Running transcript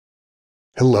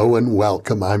Hello and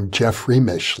welcome. I'm Jeffrey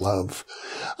Mishlove.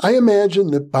 I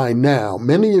imagine that by now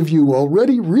many of you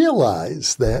already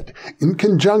realize that in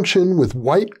conjunction with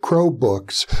White Crow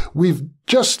Books, we've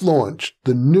just launched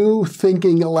the new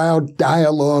Thinking Aloud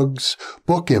Dialogues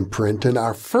book imprint, and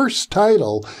our first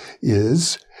title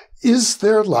is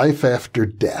There Life After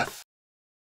Death?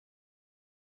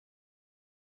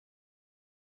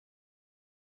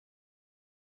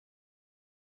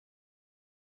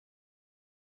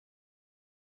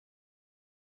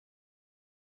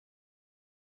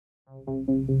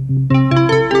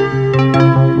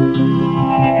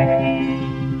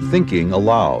 Thinking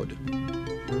Aloud.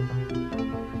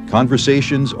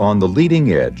 Conversations on the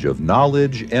leading edge of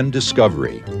knowledge and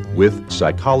discovery with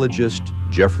psychologist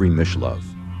Jeffrey Mishlove.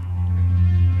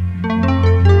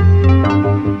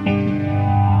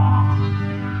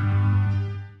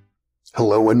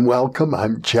 Hello and welcome.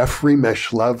 I'm Jeffrey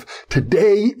Mishlove.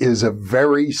 Today is a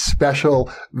very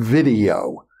special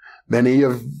video. Many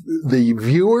of the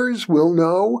viewers will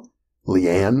know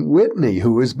Leanne Whitney,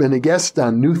 who has been a guest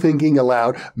on New Thinking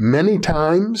Aloud many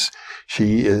times.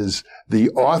 She is the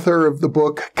author of the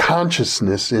book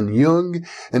Consciousness in Jung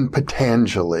and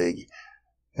Patanjali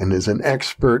and is an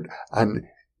expert on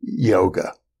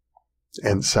yoga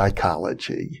and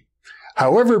psychology.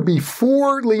 However,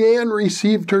 before Leanne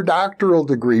received her doctoral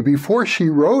degree, before she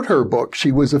wrote her book,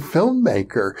 she was a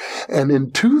filmmaker. And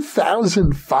in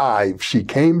 2005, she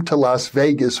came to Las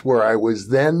Vegas, where I was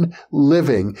then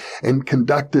living, and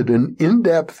conducted an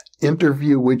in-depth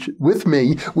interview with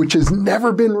me, which has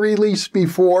never been released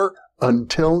before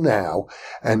until now.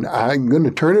 And I'm going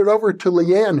to turn it over to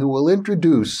Leanne, who will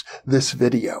introduce this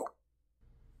video.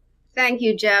 Thank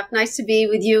you, Jeff. Nice to be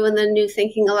with you and the New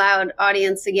Thinking Aloud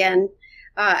audience again.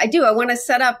 I want to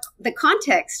set up the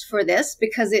context for this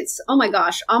because it's, oh my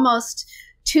gosh, almost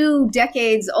 2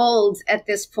 decades old at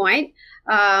this point.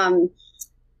 After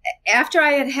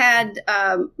I had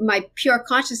my Pure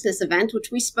Consciousness event, which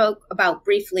we spoke about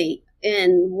briefly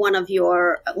in one of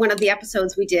the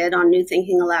episodes we did on New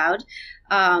Thinking Aloud,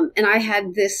 and I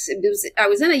had this, I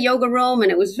was in a yoga room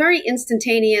and it was very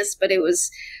instantaneous, but it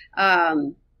was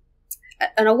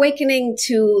an awakening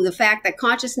to the fact that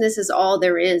consciousness is all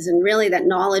there is, and really that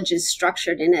knowledge is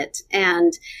structured in it.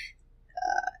 And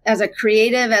as a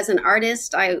creative, as an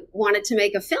artist, I wanted to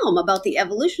make a film about the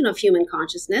evolution of human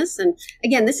consciousness. And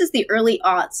again, this is the early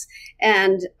aughts.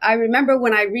 And I remember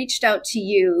when I reached out to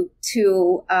you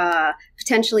to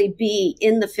potentially be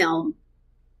in the film,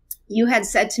 you had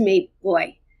said to me,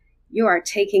 boy, you are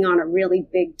taking on a really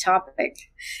big topic.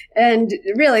 And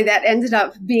really that ended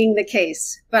up being the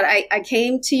case. But I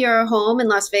came to your home in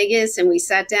Las Vegas and we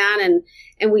sat down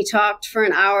and we talked for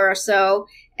an hour or so.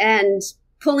 And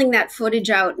pulling that footage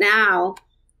out now,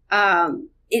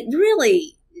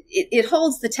 it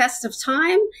holds the test of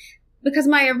time, because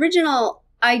my original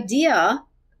idea,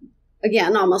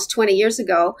 again, almost 20 years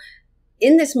ago,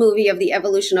 in this movie of the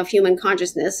evolution of human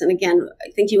consciousness, and again,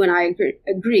 I think you and I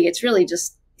agree, it's really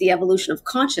just the evolution of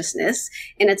consciousness,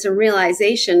 and it's a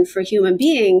realization for human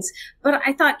beings. But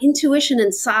I thought intuition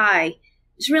and Psi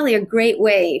is really a great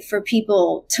way for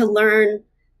people to learn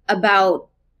about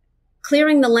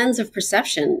clearing the lens of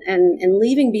perception and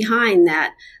leaving behind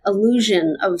that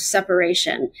illusion of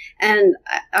separation. And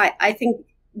I think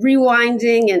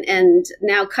rewinding and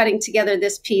now cutting together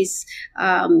this piece,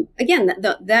 again,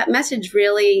 that message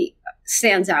really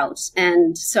stands out.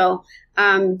 And so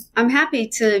I'm happy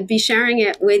to be sharing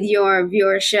it with your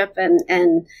viewership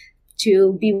and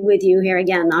to be with you here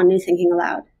again on New Thinking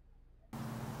Aloud.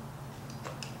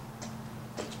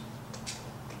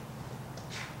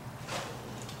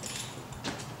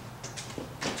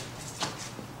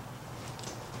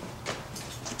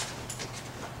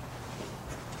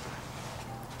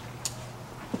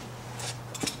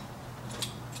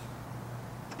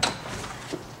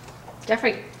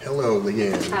 Jeffrey. Hello,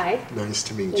 Leanne. Hi. Nice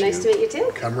to meet you. Nice to meet you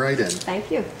too. Come right in. Thank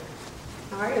you.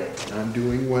 How are you? I'm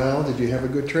doing well. Did you have a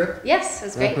good trip? Yes, it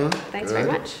was great. Thanks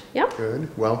very much. Yep.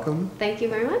 Good. Welcome. Thank you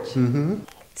very much.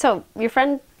 So your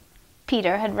friend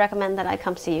Peter had recommended that I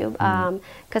come see you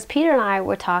because Peter and I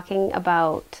were talking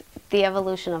about the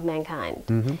evolution of mankind.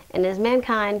 And is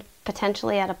mankind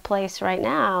potentially at a place right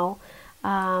now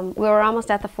where we're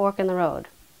almost at the fork in the road?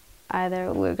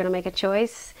 Either we're going to make a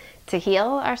choice to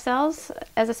heal ourselves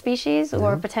as a species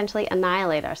or potentially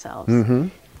annihilate ourselves.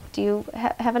 Do you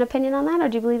have an opinion on that, or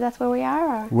do you believe that's where we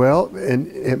are? Or? Well, and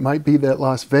it might be that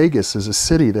Las Vegas is a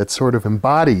city that sort of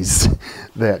embodies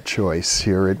that choice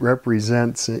here. It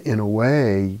represents, in a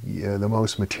way, the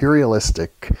most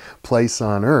materialistic place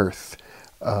on Earth.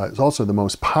 It's also the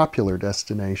most popular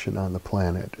destination on the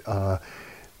planet.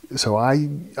 so I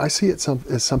see it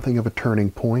as something of a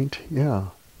turning point. Yeah.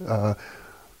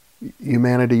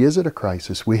 Humanity is at a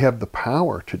crisis. We have the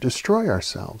power to destroy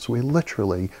ourselves. We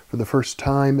literally, for the first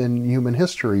time in human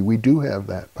history, we do have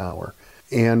that power.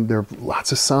 And there are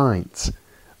lots of signs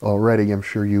already. I'm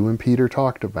sure you and Peter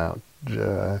talked about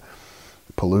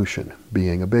pollution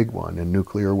being a big one, and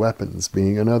nuclear weapons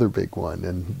being another big one,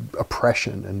 and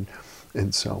oppression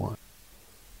and so on.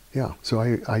 Yeah, so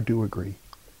I do agree.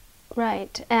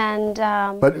 Right, and...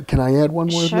 but can I add one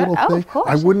more little thing? Of course.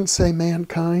 I wouldn't say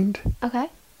mankind. Okay.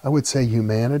 I would say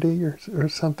humanity or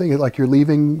something, like you're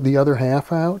leaving the other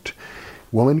half out.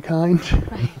 Womankind.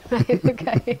 Right,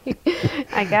 okay.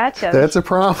 I gotcha. That's a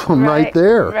problem right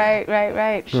there.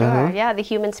 Right. Sure. Yeah, the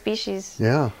human species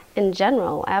in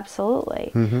general,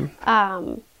 absolutely.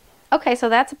 Okay, so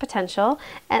that's a potential.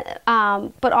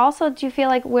 But also, do you feel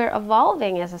like we're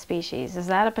evolving as a species? Is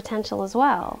that a potential as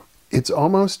well? It's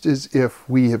almost as if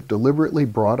we have deliberately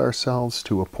brought ourselves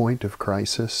to a point of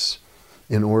crisis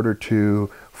in order to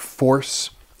force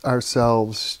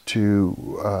ourselves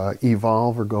to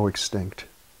evolve or go extinct.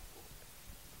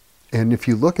 And if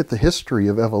you look at the history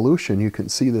of evolution, you can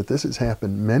see that this has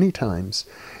happened many times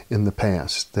in the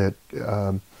past. That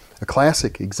a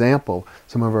classic example,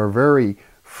 some of our very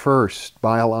first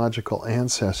biological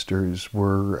ancestors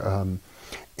were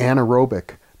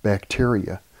anaerobic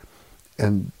bacteria,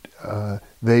 and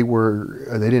they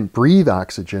didn't breathe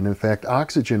oxygen. In fact,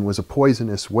 oxygen was a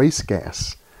poisonous waste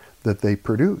gas that they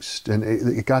produced. And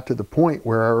it got to the point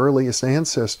where our earliest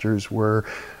ancestors were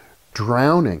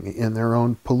drowning in their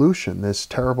own pollution, this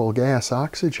terrible gas,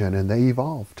 oxygen, and they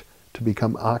evolved to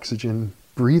become oxygen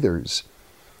breathers.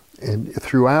 And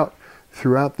throughout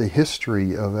the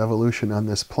history of evolution on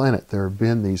this planet, there have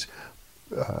been these,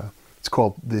 it's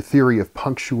called the theory of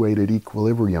punctuated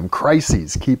equilibrium.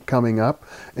 Crises keep coming up,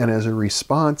 and as a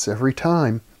response, every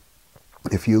time,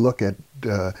 if you look at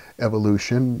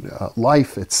evolution,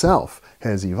 life itself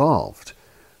has evolved,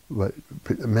 but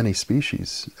many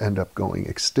species end up going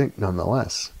extinct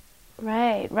nonetheless.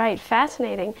 Right.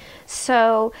 Fascinating.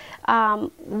 So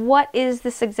what is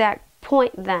this exact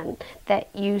point then that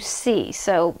you see?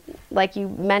 So like you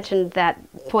mentioned that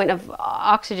point of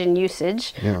oxygen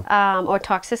usage or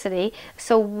toxicity.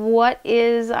 So what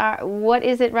is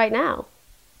it right now?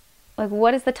 Like,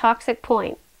 what is the toxic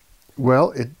point?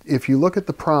 Well, if you look at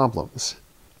the problems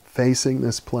facing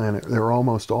this planet, they're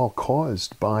almost all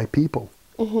caused by people.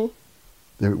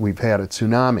 We've had a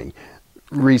tsunami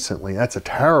recently. That's a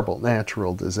terrible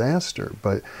natural disaster,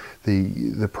 but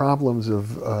the problems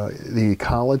of the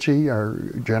ecology are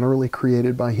generally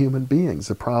created by human beings.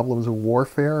 The problems of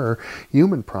warfare are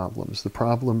human problems. The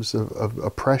problems of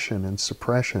oppression and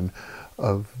suppression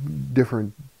of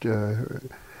different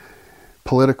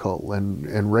political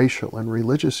and racial and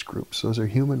religious groups, those are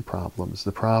human problems.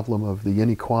 The problem of the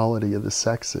inequality of the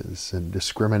sexes and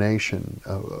discrimination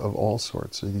of all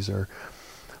sorts. So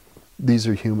these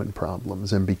are human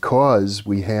problems. And because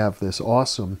we have this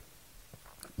awesome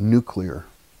nuclear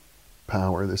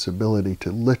power, this ability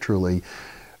to literally,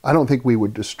 I don't think we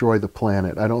would destroy the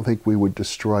planet. I don't think we would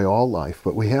destroy all life,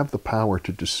 but we have the power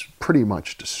to pretty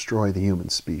much destroy the human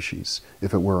species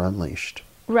if it were unleashed.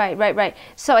 Right.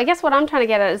 So I guess what I'm trying to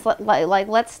get at is like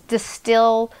let's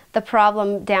distill the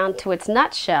problem down to its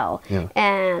nutshell.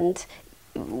 And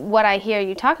what I hear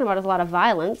you talking about is a lot of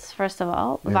violence, first of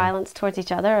all, violence towards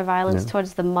each other, or violence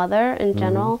towards the mother in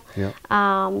general.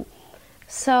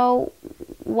 So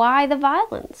why the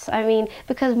violence? I mean,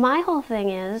 because my whole thing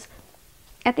is,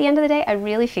 at the end of the day, I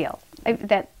really feel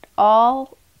that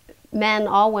all men,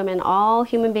 all women, all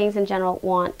human beings in general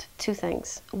want two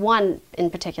things. One in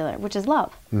particular, which is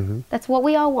love. That's what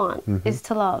we all want, is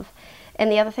to love. And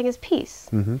the other thing is peace.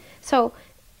 So,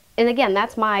 and again,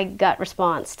 that's my gut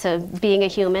response to being a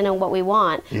human and what we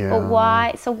want. But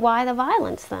why the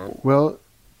violence then? Well,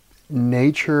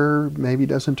 nature maybe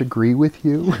doesn't agree with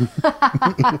you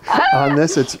on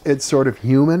this. It's sort of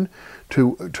human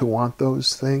to want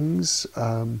those things.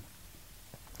 And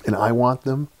I want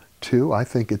them too. I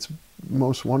think it's the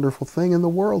most wonderful thing in the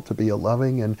world to be a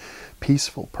loving and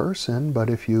peaceful person. But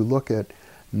if you look at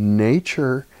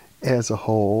nature as a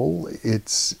whole,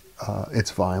 it's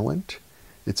violent.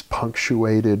 It's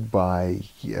punctuated by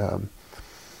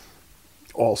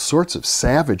all sorts of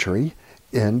savagery,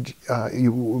 and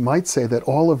you might say that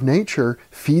all of nature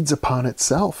feeds upon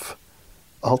itself,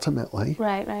 ultimately.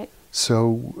 Right.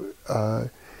 So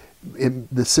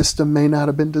the system may not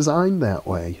have been designed that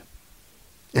way.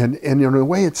 And in a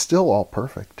way, it's still all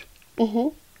perfect.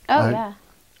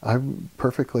 I'm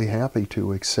perfectly happy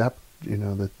to accept,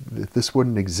 that this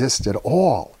wouldn't exist at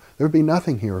all. There would be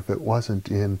nothing here if it wasn't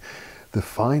in the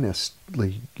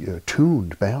finestly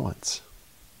tuned balance.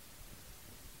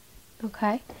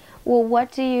 Okay. Well,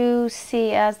 what do you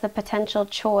see as the potential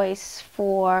choice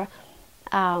for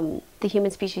the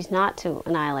human species not to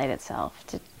annihilate itself,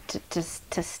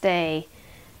 to stay,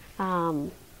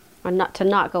 or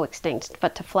not go extinct,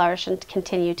 but to flourish and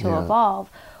continue to evolve?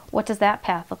 What does that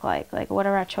path look like? Like, what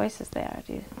are our choices there,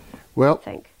 do you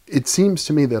think? It seems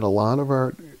to me that a lot of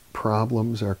our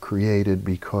problems are created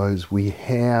because we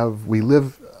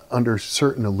live under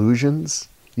certain illusions.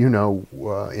 You know,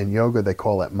 in yoga they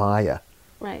call it Maya.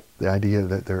 Right. The idea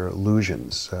that they're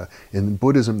illusions. In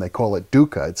Buddhism they call it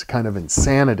dukkha. It's a kind of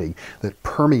insanity that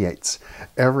permeates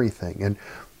everything. And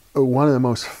one of the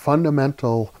most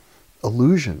fundamental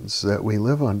illusions that we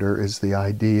live under is the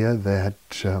idea that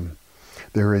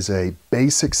there is a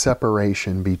basic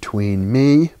separation between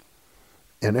me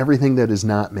and everything that is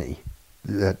not me.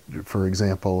 That, for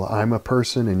example, I'm a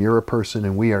person and you're a person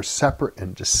and we are separate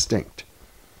and distinct.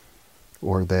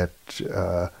 Or that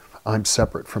I'm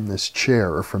separate from this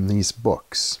chair or from these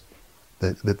books.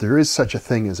 That there is such a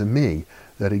thing as a me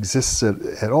that exists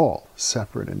at all,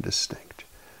 separate and distinct.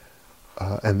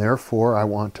 And therefore I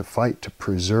want to fight to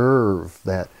preserve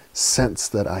that sense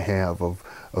that I have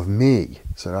of me,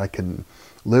 so that I can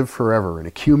live forever and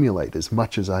accumulate as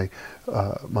much as I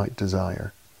might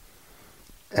desire.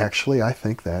 Actually, I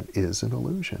think that is an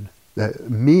illusion. That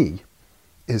me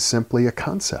is simply a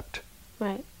concept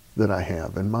that I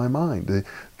have in my mind. The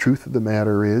truth of the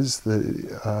matter is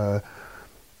that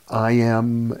I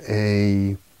am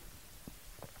a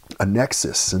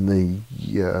nexus in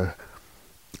the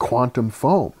quantum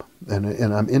foam,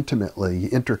 and I'm intimately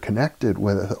interconnected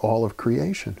with all of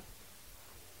creation.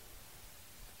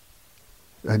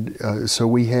 And so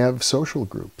we have social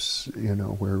groups, you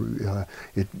know, where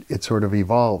it sort of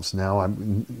evolves. Now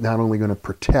I'm not only going to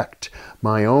protect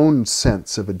my own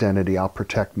sense of identity, I'll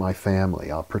protect my family,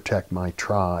 I'll protect my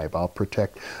tribe, I'll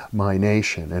protect my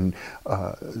nation.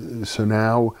 And so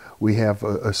now we have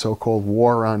a so-called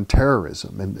war on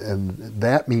terrorism. And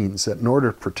that means that in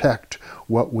order to protect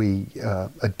what we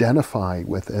identify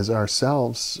with as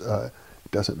ourselves, it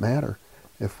doesn't matter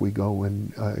if we go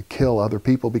and kill other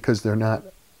people, because they're not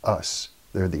us.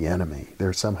 They're the enemy.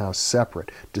 They're somehow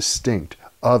separate, distinct,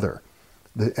 other.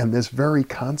 And this very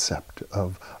concept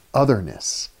of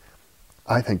otherness,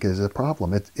 I think, is a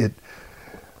problem.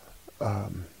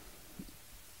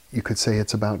 You could say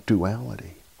it's about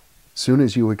duality. As soon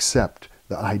as you accept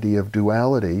the idea of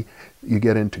duality, you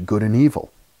get into good and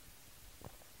evil.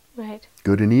 Right.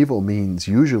 Good and evil means,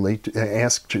 usually,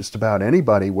 ask just about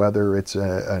anybody, whether it's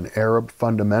an Arab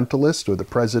fundamentalist or the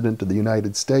President of the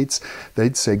United States,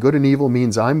 they'd say good and evil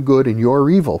means I'm good and you're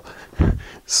evil.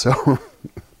 So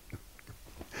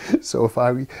if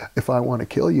I want to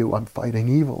kill you, I'm fighting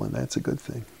evil, and that's a good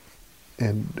thing.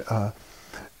 And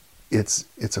it's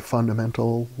a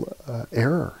fundamental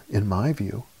error, in my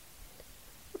view.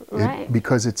 Right.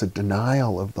 Because it's a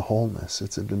denial of the wholeness.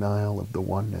 It's a denial of the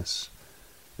oneness.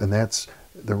 And that's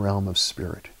the realm of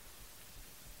spirit.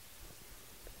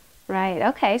 Right.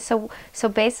 Okay. So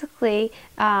basically,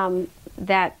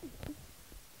 that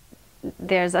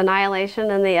there's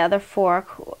annihilation, and the other fork,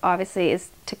 obviously, is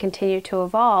to continue to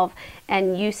evolve.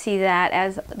 And you see that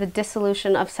as the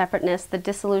dissolution of separateness, the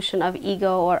dissolution of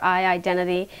ego or I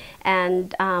identity,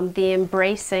 and the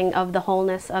embracing of the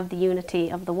wholeness of the unity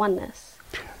of the oneness.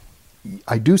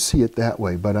 I do see it that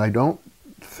way, but I don't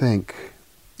think,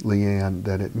 Leanne,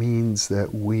 that it means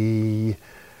that we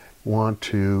want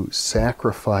to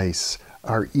sacrifice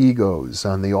our egos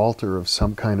on the altar of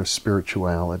some kind of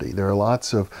spirituality. There are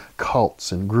lots of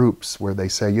cults and groups where they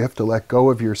say you have to let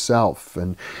go of yourself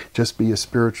and just be a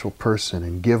spiritual person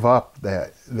and give up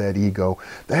that ego.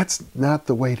 That's not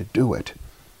the way to do it,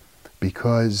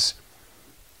 because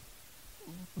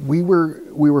we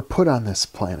were put on this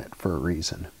planet for a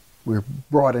reason. We're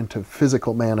brought into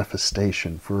physical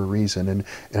manifestation for a reason. And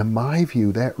in my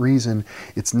view, that reason,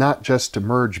 it's not just to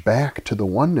merge back to the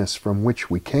oneness from which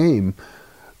we came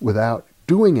without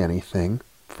doing anything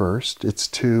first. It's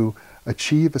to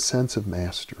achieve a sense of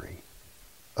mastery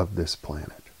of this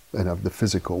planet and of the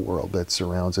physical world that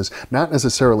surrounds us. Not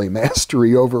necessarily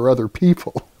mastery over other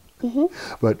people,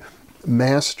 but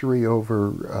mastery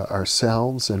over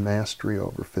ourselves and mastery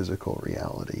over physical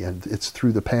reality. And it's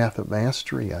through the path of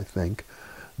mastery, I think,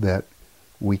 that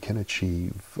we can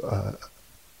achieve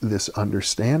this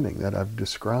understanding that I've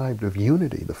described of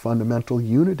unity, the fundamental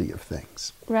unity of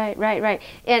things. Right.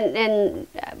 And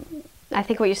I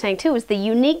think what you're saying too is the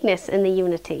uniqueness in the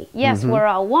unity. Yes, we're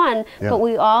all one, but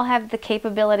we all have the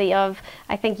capability of,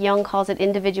 I think Jung calls it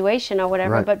individuation or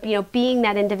whatever, but being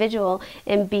that individual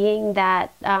and being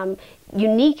that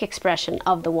unique expression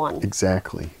of the one.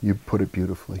 Exactly. You put it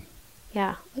beautifully.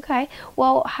 Yeah. Okay.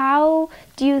 Well, how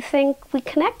do you think we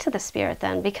connect to the spirit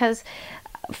then? Because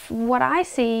what I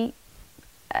see,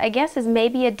 I guess, is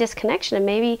maybe a disconnection, and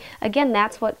maybe again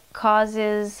that's what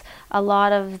causes a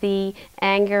lot of the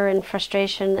anger and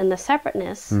frustration and the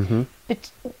separateness. But,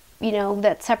 you know,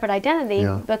 that separate identity,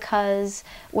 because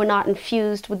we're not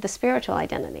infused with the spiritual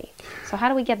identity. So how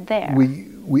do we get there?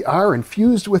 We are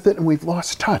infused with it, and we've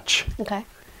lost touch. Okay.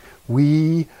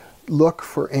 We look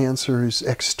for answers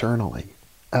externally,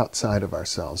 outside of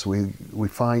ourselves. We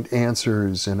find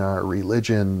answers in our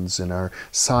religions, in our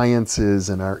sciences,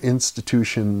 in our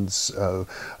institutions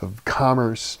of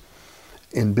commerce,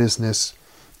 in business,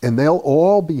 and they'll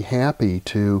all be happy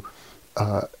to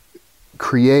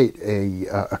create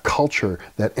a culture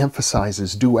that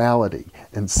emphasizes duality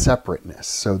and separateness,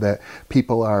 so that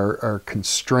people are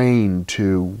constrained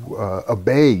to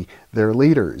obey their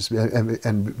leaders,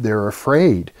 and they're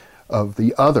afraid of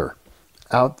the other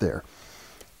out there.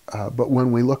 But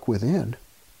when we look within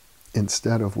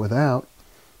instead of without,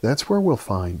 that's where we'll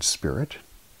find spirit.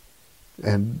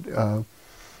 And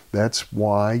that's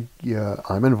why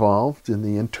I'm involved in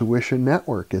the Intuition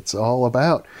Network. It's all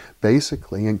about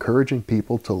basically encouraging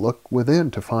people to look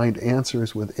within, to find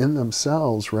answers within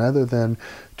themselves, rather than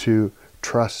to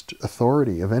trust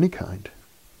authority of any kind.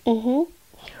 Mm-hmm.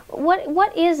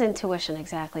 What is intuition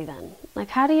exactly then? Like,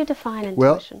 how do you define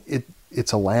intuition? Well,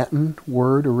 it's a Latin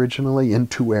word originally,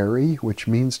 intuere, which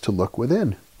means to look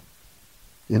within.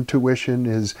 Intuition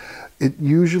it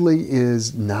usually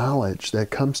is knowledge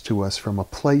that comes to us from a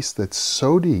place that's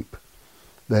so deep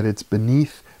that it's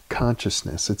beneath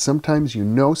consciousness. It's sometimes you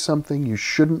know something you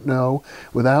shouldn't know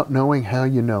without knowing how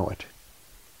you know it.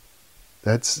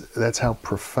 That's how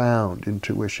profound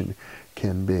intuition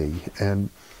can be. And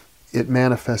it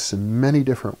manifests in many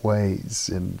different ways,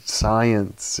 in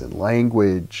science, in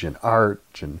language, in art,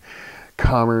 and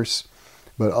commerce.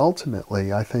 But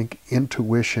ultimately, I think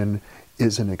intuition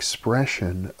is an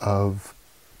expression of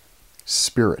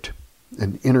spirit,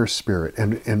 an inner spirit.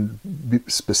 And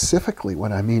specifically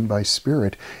what I mean by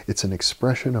spirit, it's an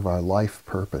expression of our life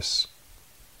purpose.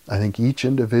 I think each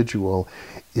individual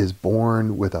is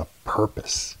born with a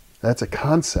purpose. That's a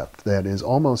concept that is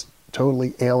almost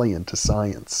totally alien to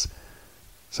science.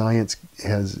 Science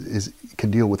can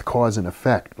deal with cause and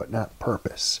effect, but not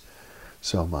purpose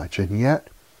so much. And yet,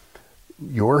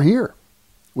 you're here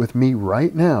with me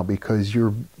right now because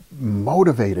you're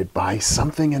motivated by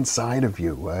something inside of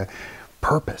you, a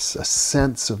purpose, a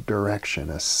sense of direction,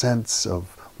 a sense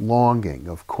of longing,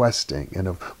 of questing, and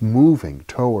of moving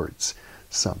towards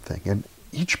something. And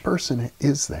each person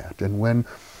is that. And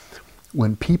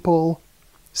when people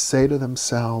say to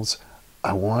themselves,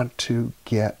 I want to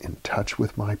get in touch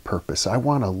with my purpose, I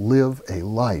want to live a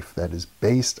life that is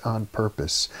based on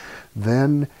purpose,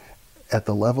 then at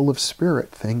the level of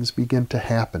spirit, things begin to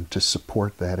happen to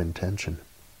support that intention.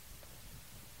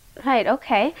 Right,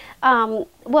 okay.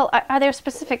 Well, are there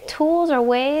specific tools or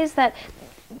ways that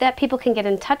people can get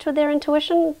in touch with their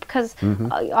intuition? Because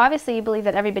obviously you believe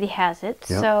that everybody has it.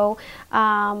 Yep. So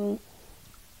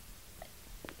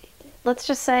let's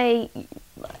just say,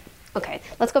 okay,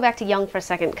 let's go back to Jung for a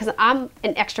second, because I'm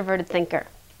an extroverted thinker.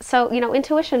 So,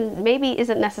 intuition maybe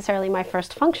isn't necessarily my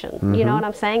first function. You know what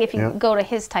I'm saying? If you go to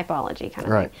his typology kind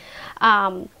of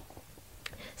thing.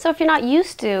 So if you're not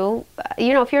used to,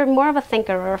 if you're more of a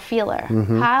thinker or a feeler,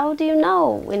 how do you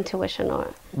know intuition,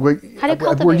 or how do you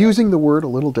cultivate We're using the word a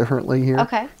little differently here.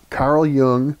 Okay. Carl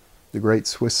Jung, the great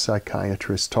Swiss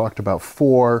psychiatrist, talked about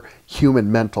 4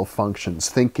 human mental functions: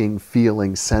 thinking,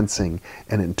 feeling, sensing,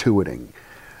 and intuiting.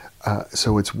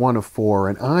 So it's one of 4,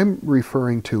 and I'm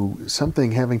referring to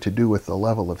something having to do with the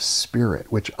level of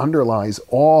spirit, which underlies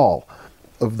all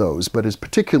of those, but is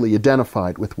particularly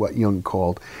identified with what Jung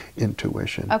called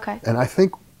intuition. Okay. And I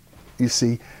think, you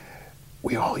see,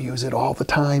 we all use it all the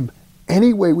time.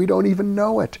 Anyway, we don't even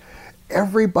know it.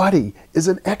 Everybody is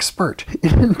an expert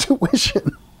in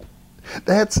intuition.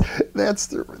 That's it's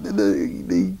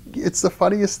the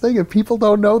funniest thing, and people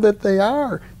don't know that they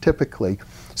are typically.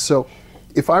 So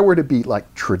if I were to be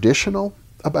like traditional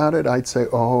about it, I'd say,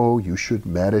 oh, you should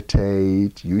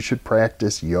meditate, you should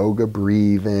practice yoga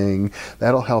breathing.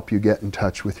 That'll help you get in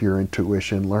touch with your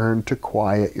intuition, learn to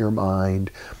quiet your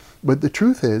mind. But the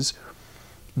truth is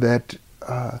that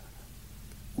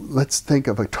let's think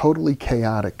of a totally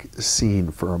chaotic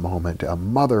scene for a moment. A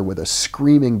mother with a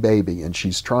screaming baby, and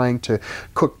she's trying to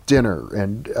cook dinner,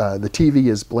 and the TV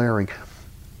is blaring.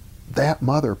 That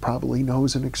mother probably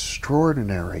knows an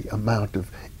extraordinary amount of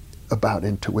about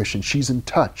intuition. She's in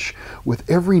touch with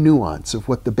every nuance of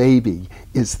what the baby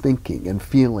is thinking and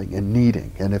feeling and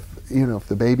needing. And if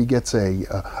the baby gets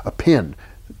a pin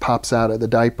that pops out of the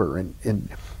diaper and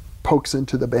pokes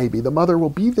into the baby, the mother will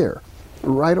be there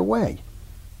right away.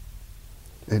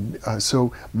 And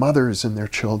so mothers and their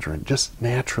children just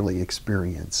naturally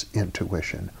experience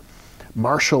intuition.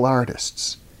 Martial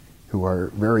artists who are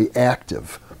very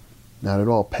active, not at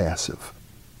all passive,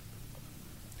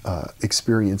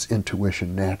 experience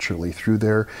intuition naturally through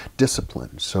their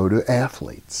discipline. So do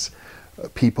athletes.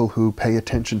 People who pay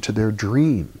attention to their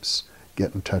dreams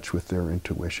get in touch with their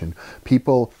intuition.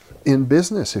 People in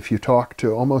business, if you talk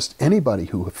to almost anybody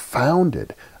who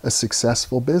founded a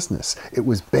successful business, it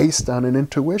was based on an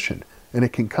intuition. And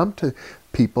it can come to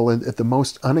people at the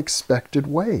most unexpected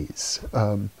ways.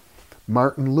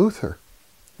 Martin Luther,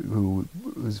 who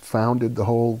founded the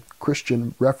whole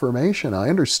Christian Reformation, I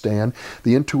understand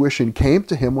the intuition came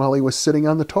to him while he was sitting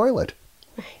on the toilet.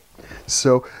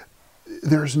 So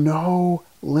there's no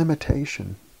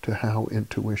limitation to how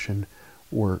intuition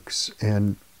works.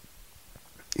 And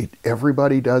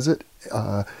everybody does it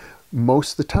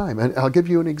most of the time. And I'll give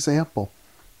you an example.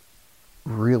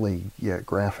 Really,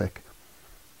 graphic.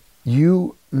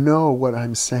 You know what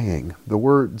I'm saying. The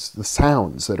words, the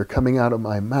sounds that are coming out of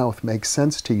my mouth make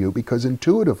sense to you because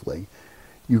intuitively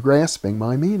you're grasping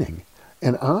my meaning.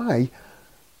 And I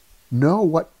know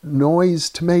what noise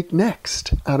to make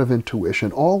next out of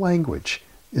intuition. All language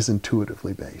is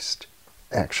intuitively based,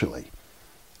 actually.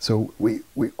 So we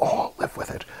all live with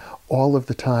it all of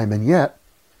the time. And yet,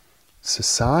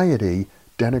 society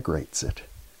denigrates it.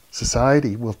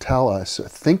 Society will tell us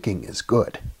thinking is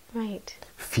good. Right.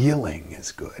 Feeling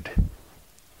is good.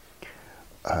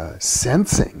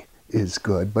 Sensing is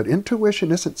good, but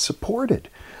intuition isn't supported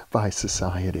by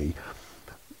society.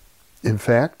 In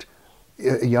fact,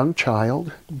 a young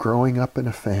child growing up in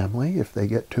a family, if they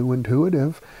get too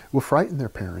intuitive, will frighten their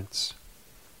parents.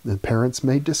 The parents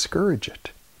may discourage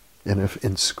it. And if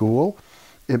in school,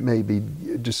 it may be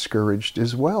discouraged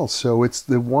as well. So it's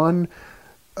the one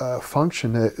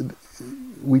function that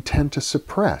we tend to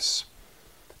suppress.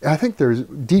 I think there's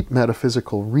deep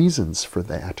metaphysical reasons for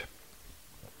that,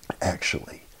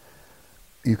 actually.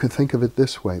 You could think of it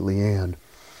this way, Leanne.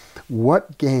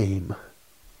 What game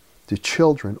do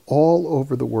children all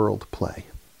over the world play?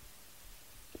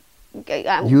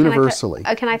 Universally.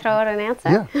 Can I throw out an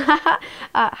answer? Yeah.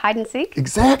 Hide and seek?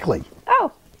 Exactly.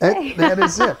 Oh. Hey. That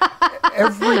is it.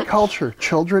 Every culture,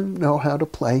 children know how to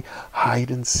play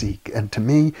hide and seek. And to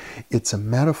me, it's a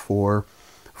metaphor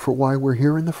for why we're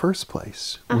here in the first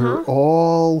place. We're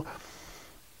all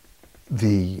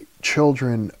the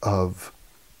children of,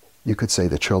 you could say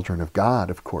the children of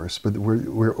God, of course, but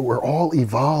we're all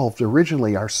evolved.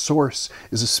 Originally, our source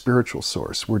is a spiritual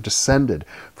source. We're descended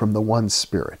from the one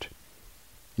spirit.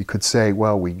 You could say,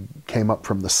 well, we came up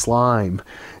from the slime,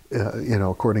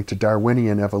 according to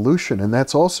Darwinian evolution, and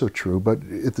that's also true. But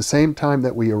at the same time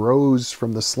that we arose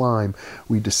from the slime,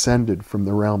 we descended from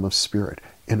the realm of spirit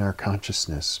in our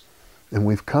consciousness. And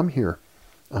we've come here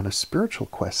on a spiritual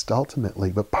quest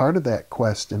ultimately, but part of that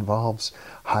quest involves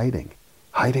hiding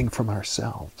from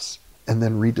ourselves, and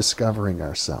then rediscovering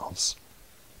ourselves.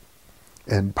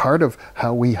 And part of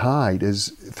how we hide is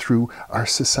through our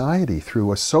society,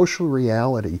 through a social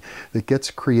reality that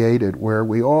gets created where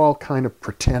we all kind of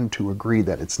pretend to agree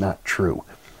that it's not true,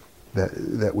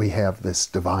 that we have this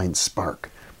divine spark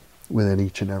within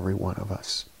each and every one of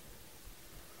us.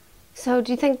 So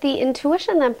do you think the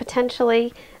intuition then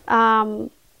potentially,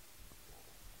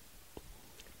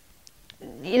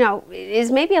 is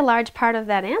maybe a large part of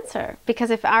that answer? Because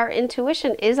if our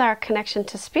intuition is our connection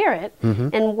to spirit,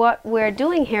 and what we're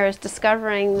doing here is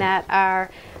discovering that our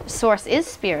source is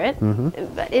spirit,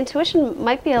 intuition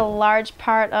might be a large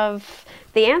part of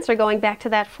the answer, going back to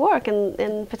that fork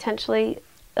and potentially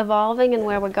evolving and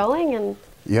where we're going. And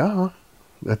yeah,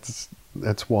 that's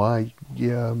why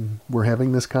we're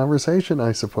having this conversation,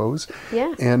 I suppose.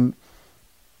 Yeah. And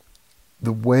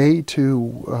the way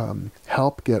to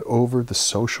help get over the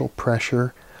social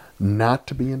pressure not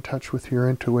to be in touch with your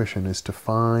intuition is to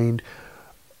find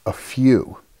a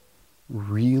few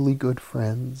really good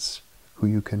friends who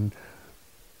you can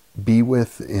be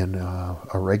with in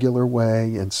a regular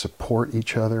way and support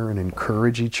each other and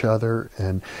encourage each other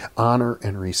and honor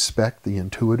and respect the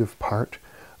intuitive part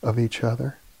of each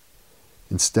other,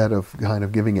 instead of kind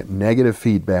of giving it negative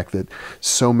feedback that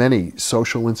so many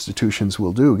social institutions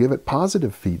will do. Give it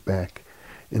positive feedback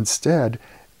instead,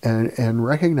 and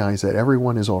recognize that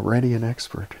everyone is already an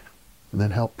expert, and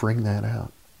then help bring that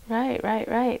out.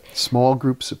 Right. Small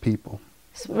groups of people.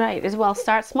 Right, as well,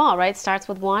 start small, right? Starts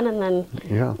with one, and then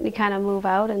Yeah. you kind of move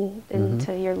out and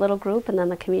into your little group, and then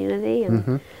the community.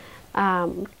 And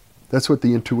That's what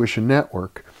the intuition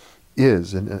network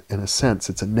is. In a sense,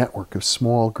 it's a network of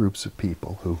small groups of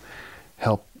people who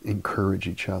help encourage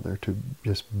each other to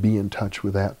just be in touch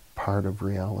with that part of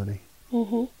reality.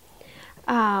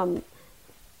 And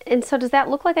so, does that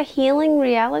look like a healing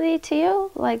reality to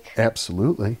you? Like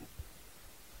Absolutely.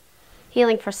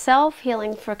 healing for self,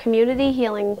 healing for community,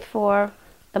 healing for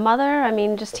the mother? I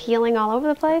mean, just healing all over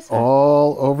the place?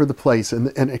 All over the place.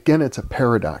 And again, it's a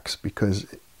paradox because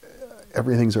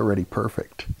everything's already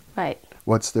perfect. Right.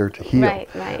 What's there to heal?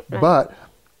 Right. But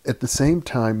at the same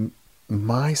time,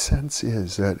 my sense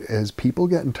is that as people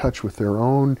get in touch with their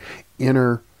own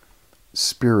inner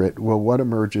spirit, well, what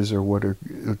emerges, or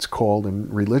it's called in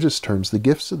religious terms, the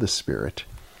gifts of the spirit,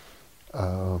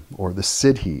 or the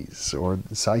siddhis, or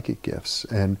the psychic gifts.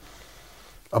 And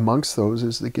amongst those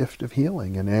is the gift of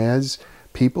healing. And as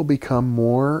people become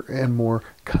more and more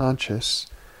conscious,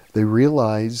 they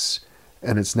realize,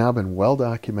 and it's now been well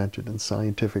documented in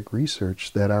scientific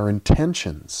research, that our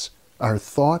intentions, our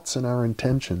thoughts and our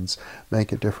intentions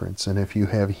make a difference. And if you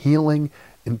have healing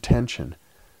intention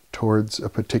towards a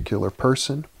particular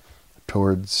person,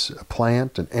 towards a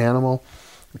plant, an animal,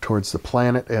 towards the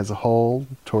planet as a whole,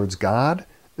 towards God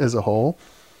as a whole,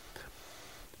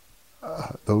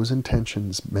 those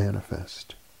intentions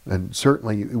manifest. And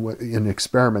certainly in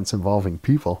experiments involving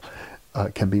people,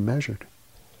 can be measured.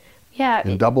 Yeah.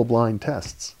 In double-blind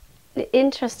tests.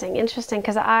 Interesting,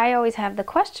 because I always have the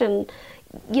question,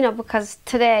 because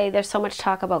today there's so much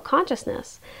talk about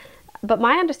consciousness. But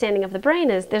my understanding of the brain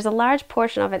is there's a large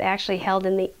portion of it actually held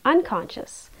in the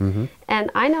unconscious. And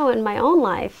I know in my own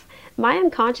life, my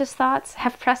unconscious thoughts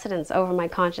have precedence over my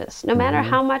conscious. No matter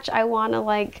how much I want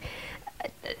to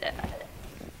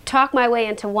talk my way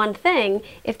into one thing,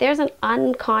 if there's an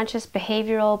unconscious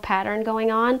behavioral pattern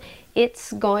going on,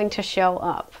 it's going to show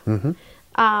up.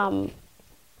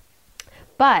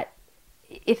 But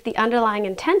if the underlying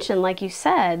intention, like you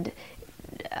said,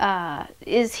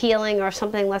 is healing or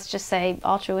something, let's just say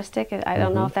altruistic, I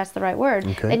don't know if that's the right word,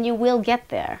 then you will get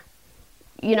there.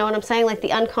 You know what I'm saying? Like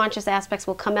the unconscious aspects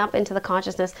will come up into the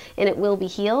consciousness and it will be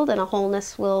healed and a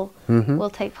wholeness will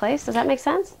take place. Does that make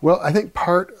sense? Well, I think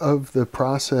part of the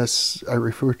process I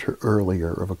referred to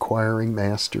earlier of acquiring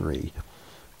mastery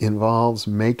involves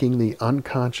making the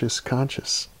unconscious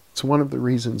conscious. It's one of the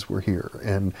reasons we're here.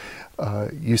 And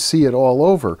you see it all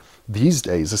over these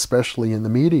days, especially in the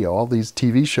media, all these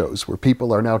TV shows where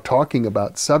people are now talking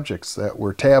about subjects that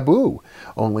were taboo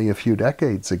only a few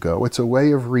decades ago. It's a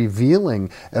way of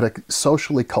revealing at a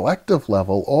socially collective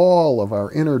level all of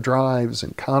our inner drives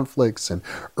and conflicts and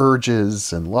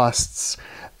urges and lusts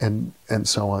and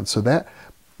so on. So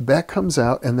that comes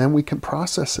out, and then we can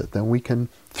process it. Then we can,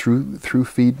 through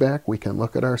feedback, we can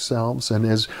look at ourselves, and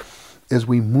as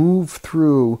we move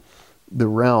through the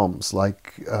realms,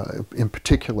 like in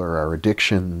particular our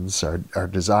addictions, our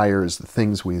desires, the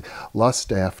things we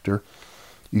lust after,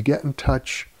 you get in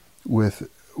touch with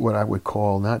what I would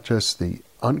call not just the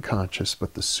unconscious,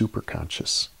 but the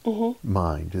superconscious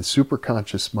mind. The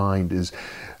superconscious mind is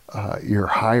your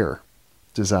higher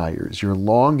desires, your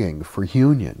longing for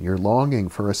union, your longing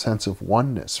for a sense of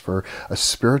oneness, for a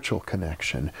spiritual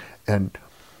connection. And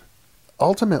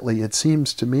ultimately, it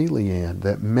seems to me, Leanne,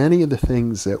 that many of the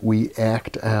things that we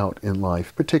act out in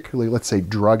life, particularly, let's say,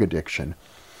 drug addiction,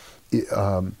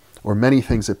 or many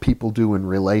things that people do in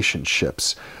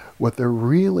relationships, what they're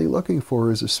really looking for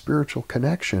is a spiritual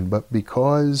connection. But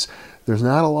because there's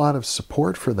not a lot of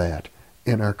support for that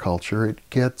in our culture,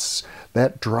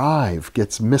 that drive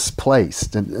gets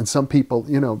misplaced. And some people,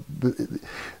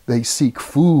 they seek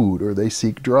food, or they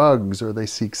seek drugs, or they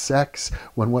seek sex,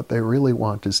 when what they really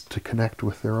want is to connect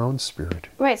with their own spirit.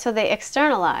 Right, so they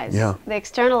externalize. Yeah. They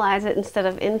externalize it instead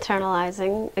of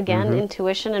internalizing, again,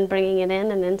 intuition and bringing it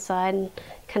in and inside and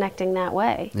connecting that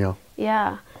way. Yeah.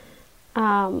 Yeah.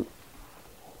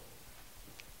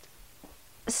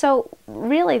 So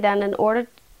really then, in order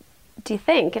to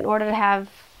have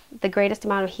the greatest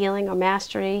amount of healing or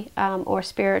mastery or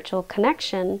spiritual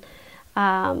connection,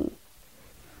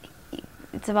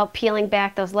 it's about peeling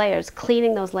back those layers,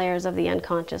 cleaning those layers of the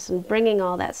unconscious and bringing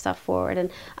all that stuff forward and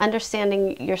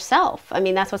understanding yourself. I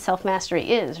mean, that's what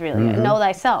self-mastery is, really. Know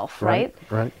thyself, right?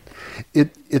 Right.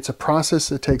 It's a process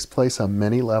that takes place on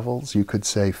many levels. You could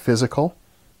say physical,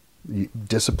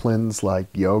 disciplines like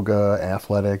yoga,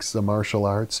 athletics, the martial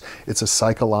arts. It's a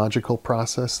psychological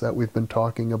process that we've been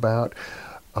talking about.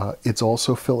 It's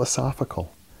also philosophical.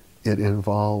 It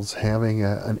involves having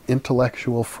an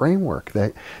intellectual framework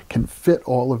that can fit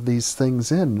all of these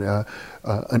things in,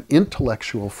 an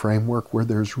intellectual framework where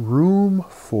there's room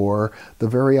for the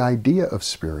very idea of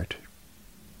spirit.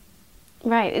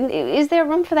 Right. And is there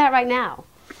room for that right now?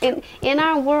 In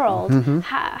our world,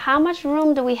 how much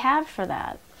room do we have for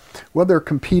that? Well, there are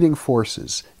competing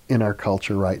forces in our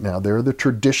culture right now. There are the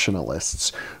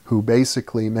traditionalists who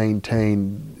basically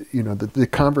maintain, you know, the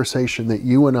conversation that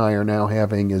you and I are now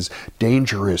having is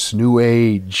dangerous, new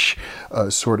age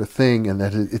sort of thing, and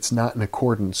that it's not in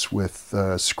accordance with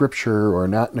scripture or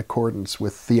not in accordance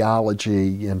with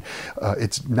theology, and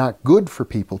it's not good for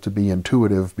people to be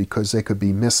intuitive because they could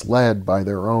be misled by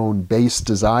their own base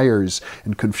desires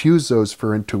and confuse those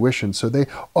for intuition. So they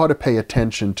ought to pay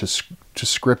attention to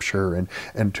scripture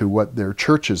and to what their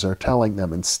churches are telling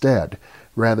them instead,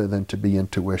 rather than to be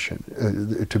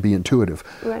intuitive.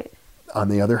 Right. On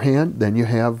the other hand, then you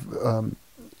have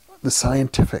the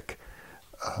scientific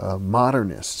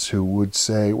modernists who would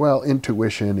say, well,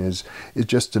 intuition is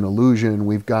just an illusion.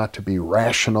 We've got to be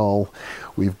rational.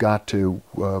 We've got to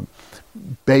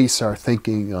base our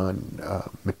thinking on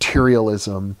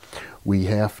materialism. We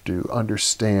have to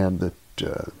understand that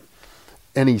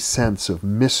any sense of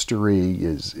mystery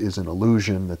is an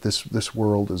illusion, that this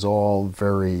world is all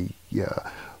very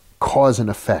cause and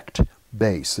effect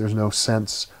based. There's no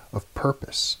sense of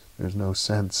purpose. There's no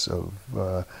sense of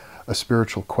a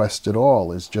spiritual quest at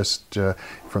all. It's just,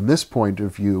 from this point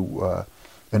of view,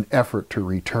 an effort to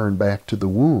return back to the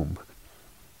womb,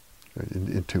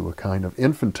 into a kind of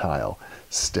infantile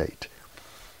state.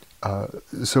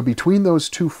 So between those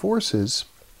two forces,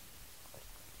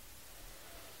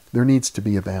 there needs to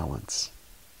be a balance.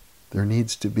 There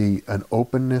needs to be an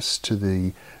openness to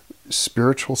the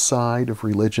spiritual side of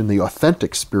religion, the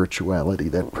authentic spirituality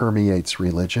that permeates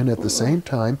religion. At the same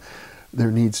time,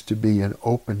 there needs to be an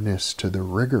openness to the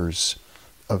rigors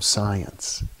of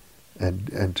science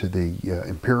and to the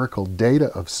empirical data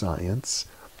of science.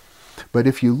 But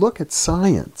if you look at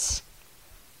science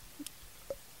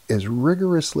as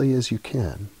rigorously as you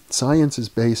can, science is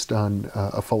based on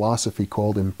a philosophy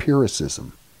called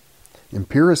empiricism.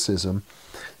 Empiricism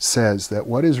says that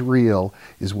what is real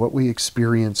is what we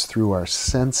experience through our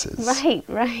senses.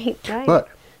 Right. But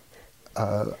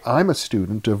I'm a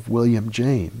student of William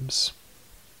James,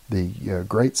 the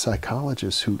great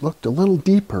psychologist, who looked a little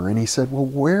deeper, and he said, well,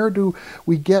 where do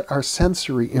we get our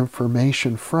sensory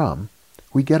information from?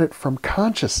 We get it from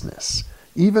consciousness.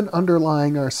 Even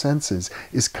underlying our senses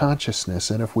is consciousness,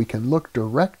 and if we can look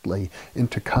directly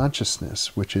into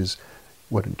consciousness, which is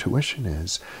what intuition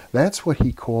is, that's what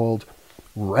he called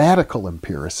radical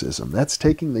empiricism. That's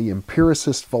taking the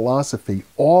empiricist philosophy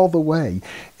all the way,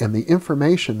 and the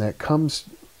information that comes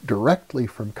directly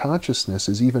from consciousness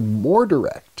is even more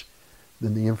direct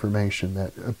than the information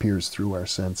that appears through our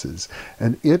senses.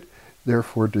 And it,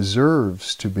 therefore,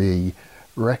 deserves to be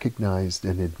recognized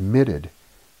and admitted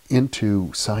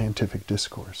into scientific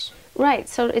discourse. Right.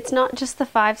 So it's not just the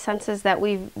five senses that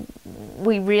we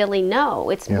really know.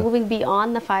 It's moving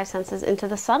beyond the five senses into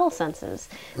the subtle senses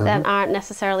that aren't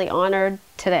necessarily honored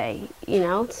today, you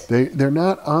know? They're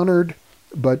not honored,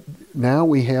 but now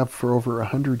we have for over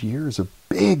 100 years a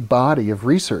big body of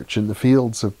research in the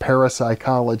fields of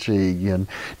parapsychology and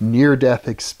near-death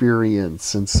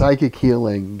experience and psychic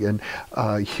healing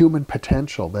and human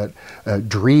potential. That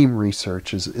dream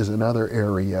research is another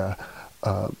area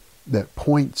that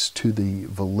points to the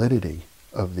validity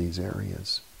of these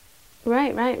areas.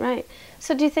 Right.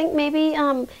 So do you think maybe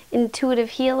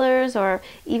intuitive healers or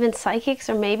even psychics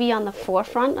are maybe on the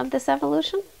forefront of this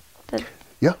evolution?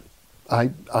 Yeah,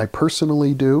 I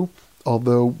personally do,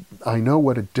 although I know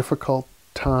what a difficult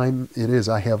time it is.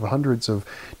 I have hundreds of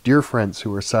dear friends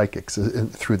who are psychics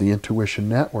through the Intuition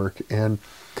Network, and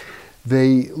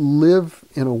they live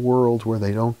in a world where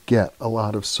they don't get a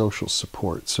lot of social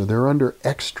support. So they're under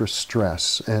extra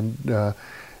stress, and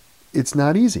it's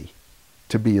not easy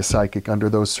to be a psychic under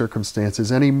those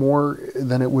circumstances any more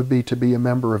than it would be to be a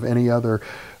member of any other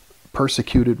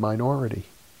persecuted minority.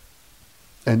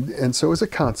 And so as a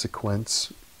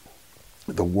consequence,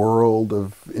 the world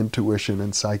of intuition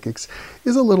and psychics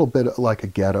is a little bit like a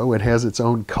ghetto. It has its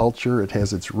own culture, it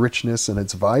has its richness and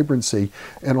its vibrancy,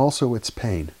 and also its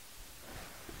pain.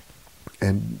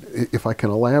 And if I can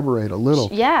elaborate a little.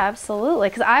 Yeah, absolutely.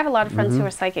 Because I have a lot of friends who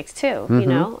are psychics too, you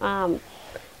know.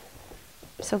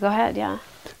 So go ahead, yeah.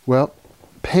 Well,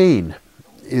 pain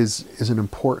is an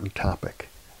important topic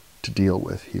to deal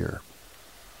with here.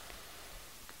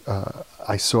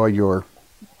 I saw your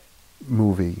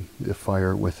movie, The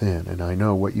Fire Within, and I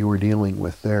know what you were dealing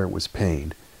with there was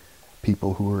pain.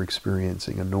 People who were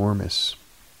experiencing enormous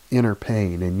inner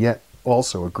pain, and yet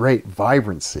also a great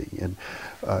vibrancy and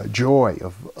joy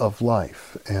of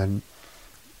life. And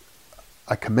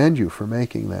I commend you for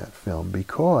making that film,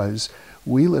 because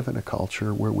we live in a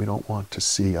culture where we don't want to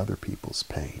see other people's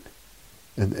pain.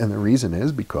 And the reason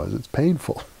is because it's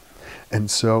painful.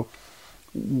 And so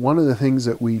one of the things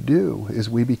that we do is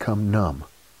we become numb.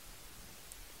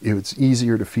 It's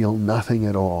easier to feel nothing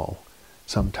at all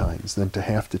sometimes than to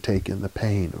have to take in the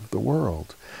pain of the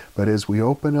world. But as we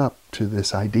open up to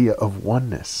this idea of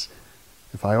oneness,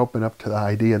 if I open up to the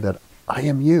idea that I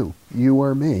am you, you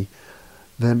are me,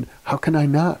 then how can I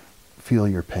not feel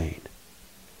your pain?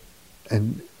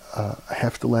 And I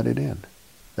have to let it in.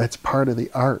 That's part of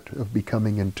the art of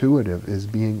becoming intuitive, is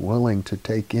being willing to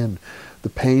take in the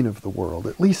pain of the world,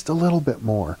 at least a little bit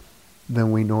more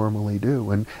than we normally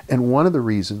do. And one of the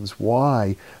reasons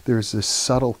why there's this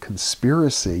subtle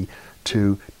conspiracy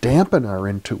to dampen our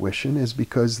intuition is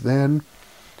because then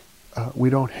we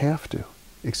don't have to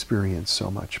experience so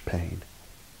much pain.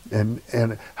 And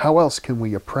how else can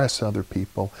we oppress other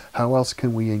people? How else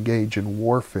can we engage in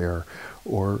warfare?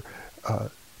 Or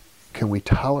can we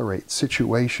tolerate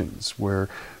situations where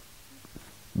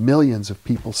millions of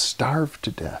people starve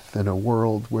to death in a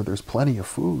world where there's plenty of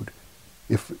food,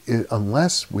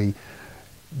 unless we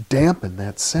dampen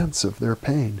that sense of their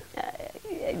pain?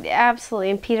 Absolutely.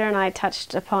 And Peter and I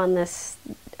touched upon this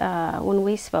when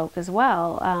we spoke as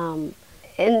well.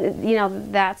 And, you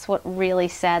know, that's what really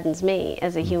saddens me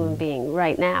as a human being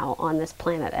right now on this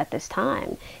planet at this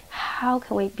time. How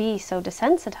can we be so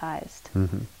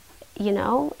desensitized? You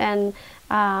know, and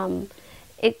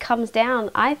it comes down,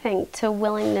 I think, to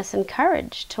willingness and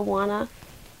courage to want to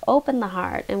open the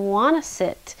heart and want to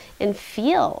sit and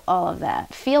feel all of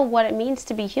that, feel what it means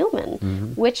to be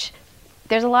human, which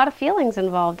there's a lot of feelings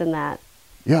involved in that.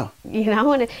 Yeah. You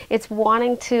know, and it's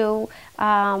wanting to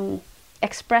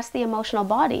express the emotional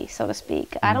body, so to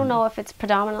speak. I don't know if it's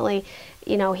predominantly,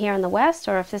 you know, here in the West,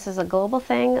 or if this is a global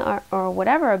thing, or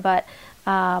whatever, but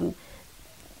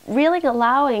really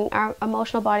allowing our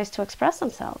emotional bodies to express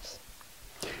themselves.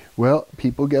 Well,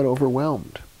 people get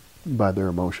overwhelmed by their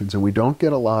emotions, and we don't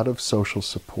get a lot of social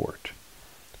support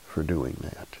for doing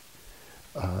that.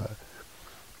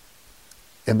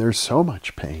 And there's so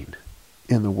much pain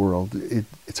in the world,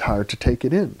 it's hard to take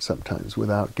it in sometimes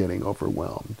without getting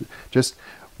overwhelmed. Just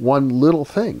one little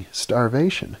thing,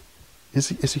 starvation,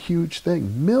 is a huge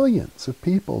thing. Millions of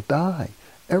people die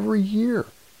every year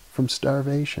from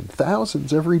starvation.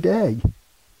 Thousands every day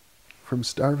from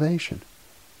starvation,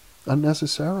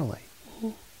 unnecessarily.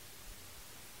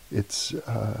 It's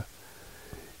a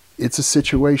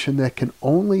situation that can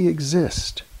only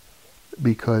exist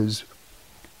because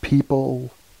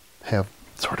people have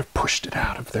sort of pushed it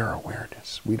out of their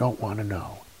awareness. We don't want to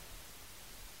know.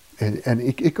 And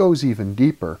it goes even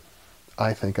deeper,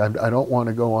 I think. I don't want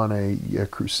to go on a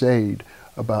crusade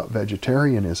about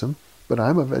vegetarianism, but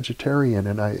I'm a vegetarian,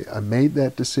 and I made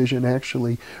that decision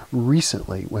actually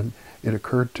recently when it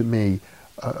occurred to me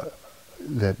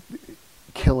that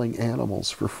killing animals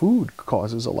for food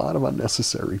causes a lot of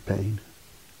unnecessary pain.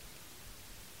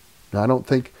 Now, I don't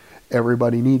think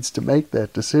everybody needs to make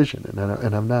that decision,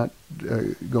 and I'm not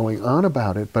going on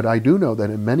about it, but I do know that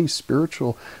in many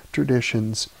spiritual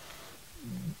traditions,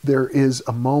 there is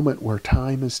a moment where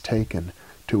time is taken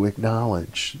to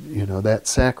acknowledge, you know, that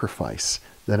sacrifice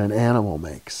that an animal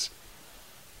makes.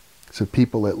 So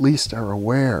people at least are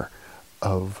aware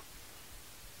of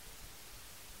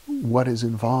what is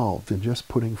involved in just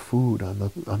putting food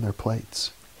on their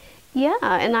plates. Yeah,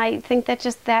 and I think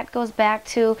that goes back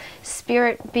to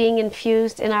spirit being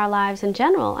infused in our lives in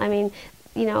general. I mean,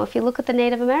 you know, if you look at the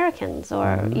Native Americans,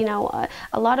 or you know,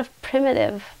 a lot of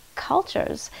primitive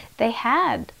cultures, they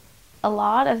had a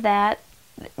lot of that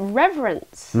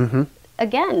reverence,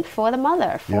 again, for the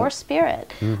mother, for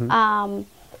spirit. You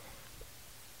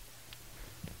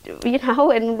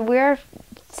know, and we're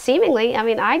seemingly, I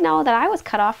mean, I know that I was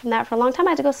cut off from that for a long time.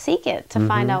 I had to go seek it to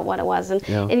find out what it was. And,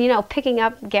 and, you know, picking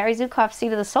up Gary Zukav's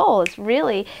Seed of the Soul is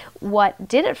really what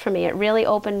did it for me. It really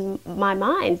opened my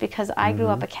mind, because I grew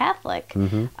up a Catholic.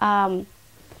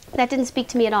 That didn't speak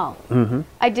to me at all.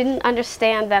 I didn't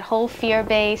understand that whole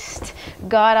fear-based,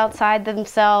 God outside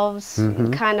themselves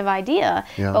kind of idea.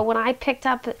 But when I picked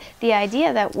up the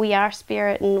idea that we are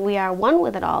spirit and we are one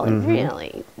with it all, it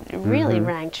really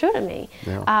rang true to me.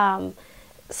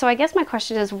 So I guess my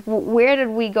question is, where did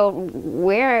we go?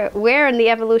 Where in the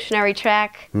evolutionary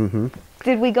track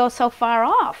did we go so far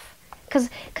off? Because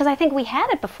I think we had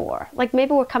it before. Like,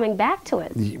 maybe we're coming back to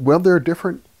it. Well, there are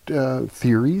different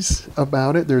theories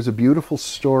about it. There's a beautiful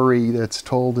story that's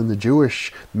told in the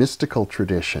Jewish mystical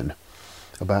tradition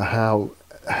about how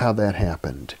how that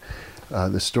happened.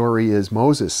 The story is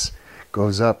Moses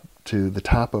goes up to the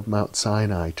top of Mount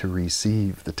Sinai to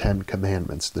receive the Ten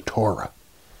Commandments, the Torah.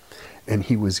 And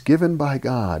he was given by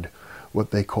God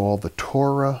what they call the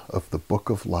Torah of the Book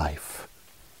of Life.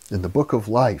 And the Book of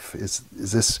Life is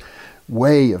this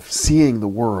way of seeing the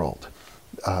world,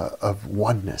 of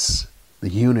oneness, the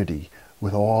unity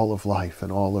with all of life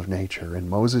and all of nature. And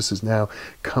Moses is now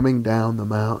coming down the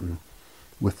mountain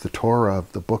with the Torah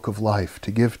of the Book of Life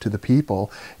to give to the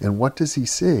people. And what does he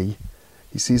see?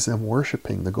 He sees them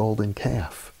worshiping the golden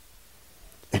calf.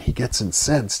 And he gets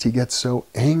incensed. He gets so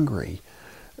angry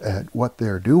at what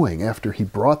they're doing after he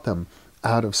brought them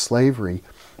out of slavery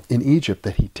in Egypt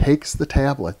that he takes the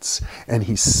tablets and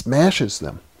he smashes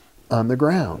them on the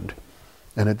ground.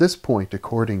 And at this point,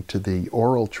 according to the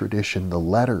oral tradition, the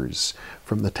letters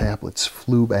from the tablets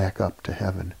flew back up to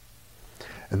heaven.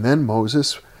 And then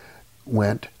Moses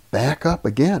went back up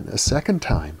again, a second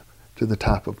time, to the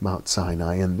top of Mount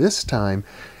Sinai. And this time,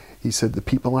 he said the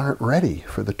people aren't ready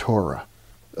for the Torah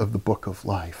of the Book of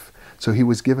Life. So he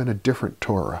was given a different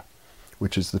Torah,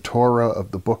 which is the Torah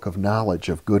of the Book of Knowledge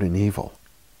of Good and Evil,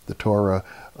 the Torah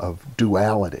of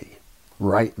duality,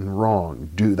 right and wrong,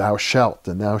 do thou shalt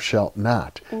and thou shalt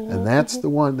not. Mm-hmm. And that's the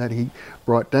one that he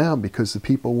brought down because the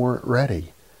people weren't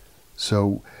ready.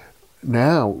 So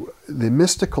now the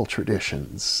mystical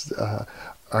traditions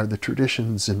are the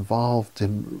traditions involved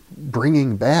in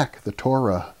bringing back the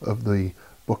Torah of the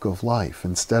Book of Life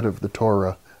instead of the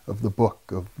Torah of the Book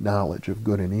of Knowledge of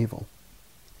Good and Evil.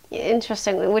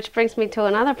 Interestingly, which brings me to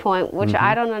another point, which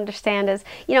I don't understand is,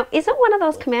 isn't one of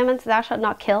those commandments, thou shalt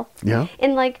not kill? Yeah.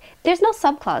 And there's no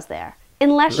subclause there,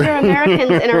 unless you're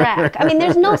Americans in Iraq. I mean,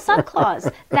 there's no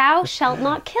subclause. Thou shalt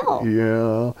not kill.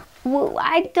 Yeah. Well,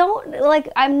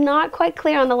 I'm not quite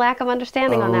clear on the lack of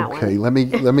understanding on that one. Okay, let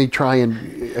me try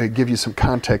and give you some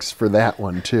context for that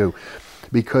one too,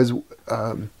 because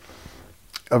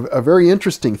a very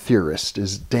interesting theorist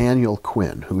is Daniel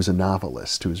Quinn, who's a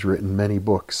novelist who's written many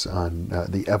books on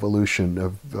the evolution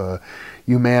of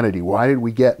humanity. Why did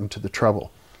we get into the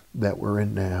trouble that we're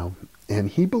in now? And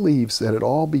he believes that it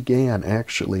all began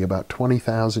actually about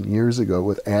 20,000 years ago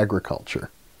with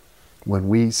agriculture. When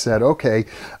we said, okay,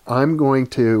 I'm going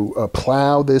to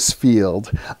plow this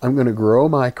field, I'm going to grow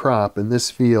my crop in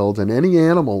this field, and any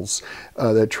animals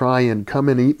that try and come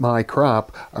and eat my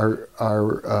crop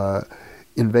are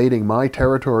invading my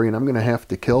territory, and I'm going to have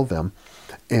to kill them.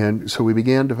 And so we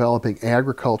began developing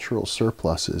agricultural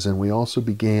surpluses, and we also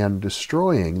began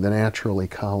destroying the natural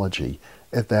ecology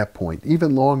at that point,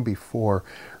 even long before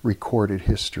recorded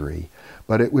history.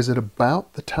 But it was at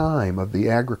about the time of the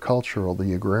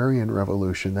agrarian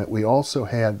revolution, that we also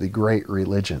had the great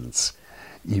religions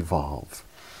evolve.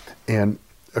 And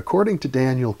according to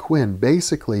Daniel Quinn,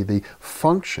 basically the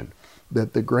function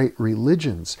that the great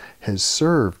religions has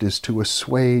served is to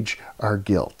assuage our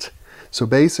guilt. So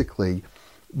basically,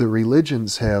 the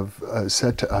religions have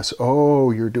said to us,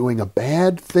 oh, you're doing a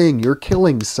bad thing, you're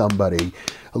killing somebody.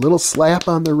 A little slap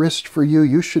on the wrist for you,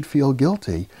 you should feel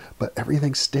guilty, but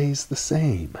everything stays the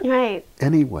same. Right.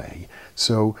 Anyway,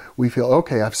 so we feel,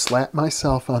 okay, I've slapped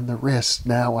myself on the wrist,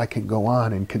 now I can go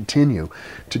on and continue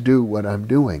to do what I'm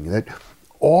doing. That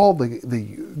all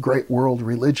the great world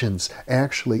religions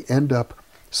actually end up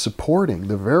supporting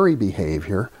the very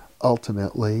behavior,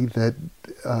 ultimately, that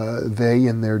they,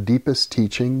 in their deepest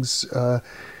teachings,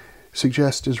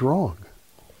 suggest is wrong.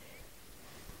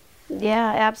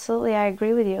 Yeah, absolutely. I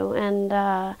agree with you.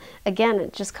 And again,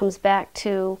 it just comes back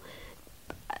to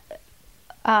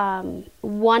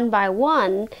one by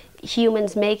one,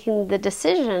 humans making the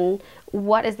decision,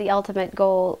 what is the ultimate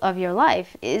goal of your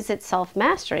life? Is it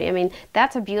self-mastery? I mean,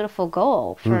 that's a beautiful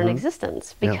goal for an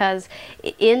existence, because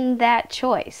in that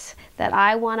choice that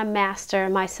I want to master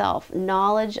myself,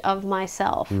 knowledge of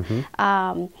myself,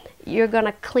 you're going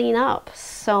to clean up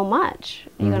so much.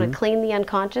 You're going to clean the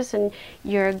unconscious, and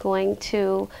you're going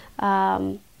to,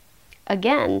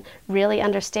 again, really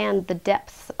understand the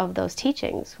depth of those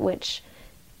teachings, which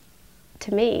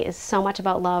to me is so much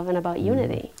about love and about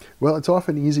unity. Well, it's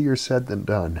often easier said than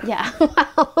done. Yeah,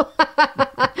 well,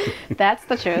 that's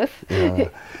the truth.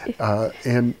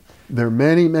 And there are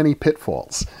many, many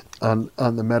pitfalls on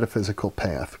the metaphysical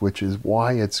path, which is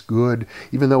why it's good,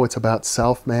 even though it's about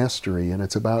self-mastery and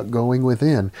it's about going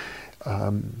within,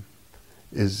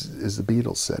 as the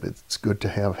Beatles said, it's good to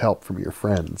have help from your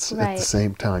friends at the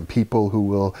same time. People who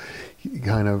will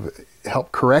kind of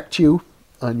help correct you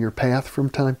on your path from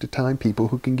time to time, people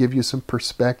who can give you some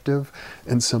perspective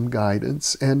and some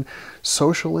guidance, and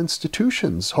social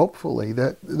institutions, hopefully,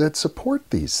 that support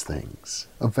these things.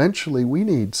 Eventually, we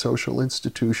need social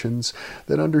institutions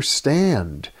that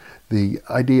understand the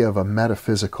idea of a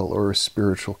metaphysical or a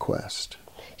spiritual quest.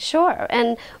 Sure.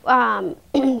 And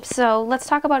so let's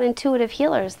talk about intuitive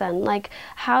healers then. Like,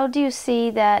 how do you see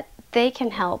that they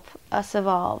can help us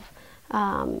evolve?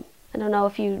 I don't know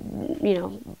if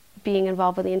being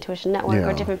involved with the Intuition Network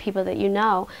or different people that you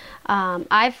know,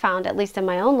 I've found, at least in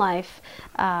my own life,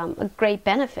 a great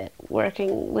benefit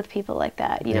working with people like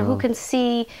that, who can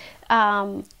see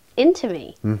into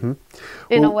me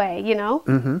in a way,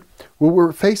 Well,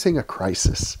 we're facing a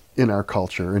crisis in our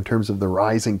culture in terms of the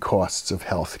rising costs of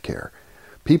healthcare.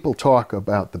 People talk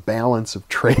about the balance of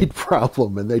trade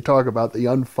problem, and they talk about the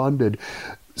unfunded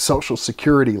Social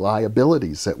Security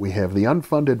liabilities that we have. The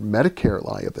unfunded Medicare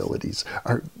liabilities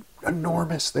are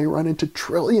enormous. They run into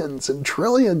trillions and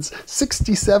trillions,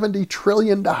 60, 70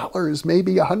 trillion dollars,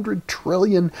 maybe $100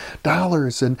 trillion.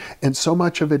 And so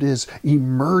much of it is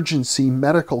emergency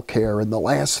medical care in the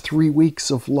last 3 weeks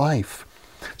of life.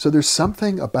 So there's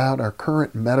something about our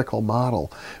current medical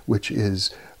model which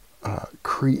is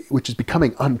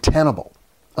becoming untenable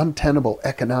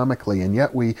economically, and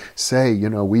yet we say,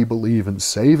 we believe in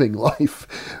saving life.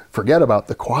 Forget about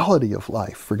the quality of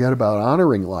life. Forget about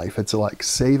honoring life. It's like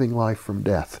saving life from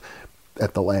death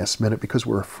at the last minute because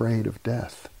we're afraid of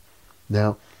death.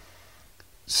 Now,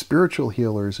 spiritual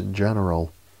healers in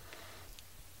general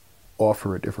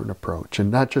offer a different approach, and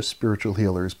not just spiritual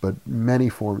healers, but many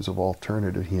forms of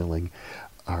alternative healing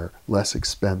are less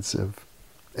expensive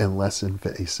and less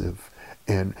invasive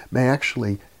and may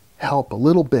actually help a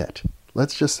little bit.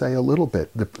 Let's just say a little bit.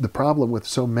 The problem with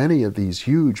so many of these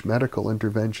huge medical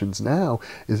interventions now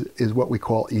is what we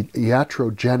call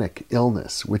iatrogenic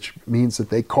illness, which means that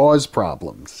they cause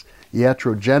problems.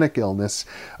 Iatrogenic illness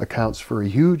accounts for a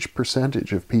huge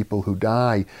percentage of people who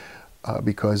die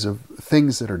because of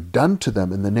things that are done to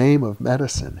them in the name of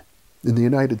medicine. In the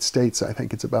United States, I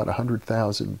think it's about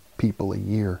 100,000 people a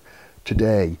year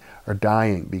today are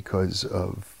dying because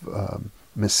of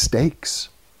mistakes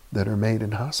that are made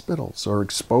in hospitals or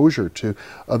exposure to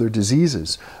other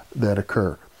diseases that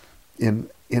occur in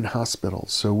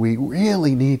hospitals. So we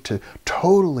really need to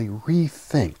totally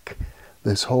rethink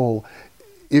this whole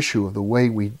issue of the way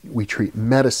we treat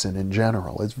medicine in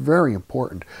general. It's very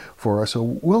important for us. So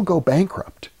we'll go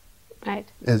bankrupt. Right.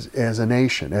 As a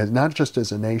nation, not just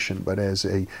as a nation, but as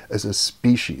a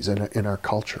species in our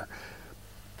culture.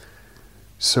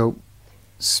 So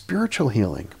spiritual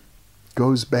healing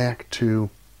goes back to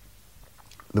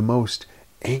the most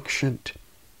ancient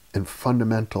and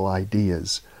fundamental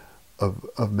ideas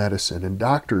of medicine. And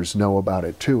doctors know about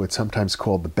it too. It's sometimes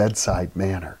called the bedside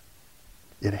manner.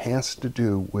 It has to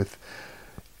do with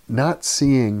not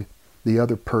seeing the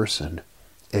other person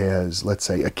as, let's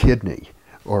say, a kidney,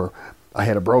 or I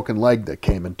had a broken leg that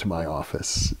came into my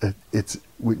office. It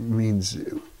means,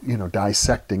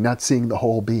 dissecting, not seeing the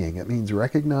whole being. It means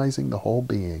recognizing the whole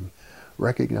being,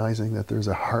 recognizing that there's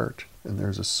a heart and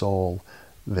there's a soul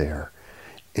there,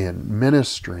 and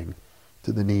ministering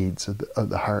to the needs of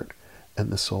the heart and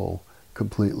the soul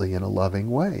completely in a loving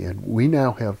way. And we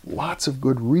now have lots of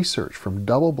good research from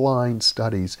double-blind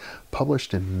studies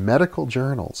published in medical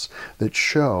journals that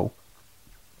show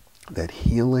that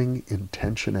healing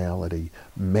intentionality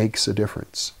makes a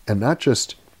difference. And not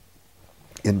just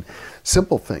in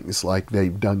simple things, like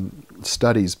they've done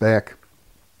studies back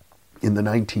in the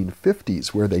 1950s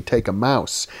where they take a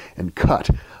mouse and cut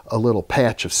a little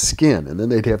patch of skin, and then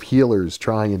they'd have healers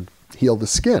try and heal the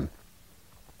skin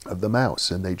of the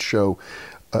mouse, and they'd show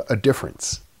a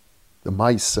difference. The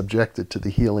mice subjected to the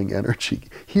healing energy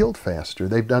healed faster.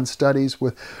 They've done studies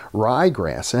with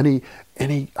ryegrass.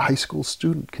 Any high school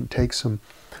student can take some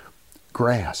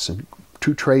grass and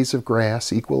 2 trays of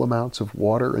grass, equal amounts of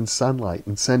water and sunlight,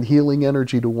 and send healing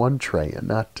energy to one tray and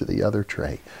not to the other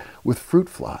tray. With fruit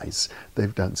flies,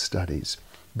 they've done studies.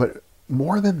 But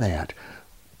more than that,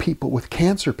 people with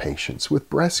cancer patients, with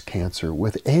breast cancer,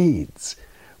 with AIDS,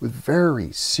 with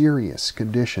very serious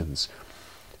conditions.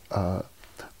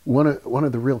 One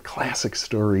of the real classic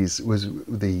stories was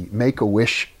the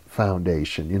Make-A-Wish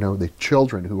Foundation, the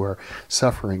children who are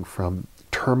suffering from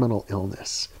terminal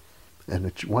illness.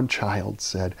 And one child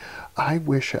said, I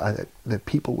wish that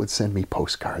people would send me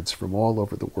postcards from all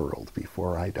over the world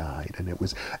before I died. And it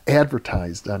was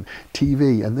advertised on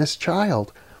TV. And this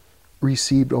child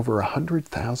received over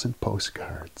 100,000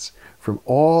 postcards from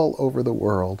all over the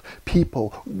world,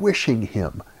 people wishing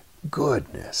him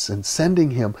goodness and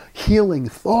sending him healing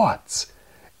thoughts.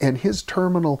 And his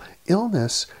terminal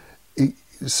illness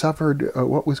suffered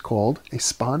what was called a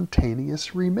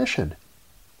spontaneous remission.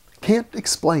 Can't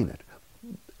explain it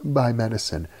by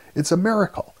medicine. It's a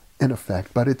miracle, in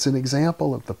effect, but it's an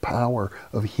example of the power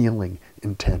of healing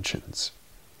intentions.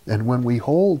 And when we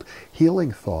hold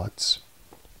healing thoughts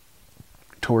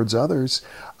towards others,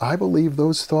 I believe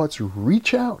those thoughts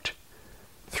reach out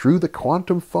through the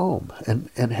quantum foam and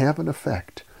have an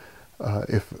effect.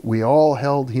 If we all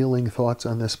held healing thoughts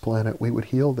on this planet, we would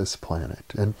heal this planet.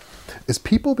 And as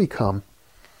people become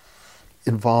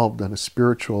involved on a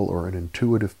spiritual or an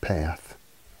intuitive path,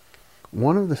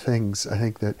 one of the things I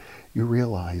think that you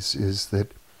realize is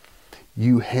that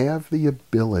you have the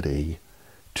ability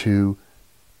to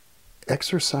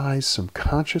exercise some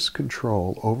conscious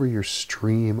control over your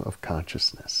stream of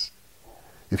consciousness.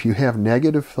 If you have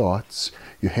negative thoughts,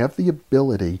 you have the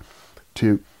ability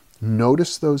to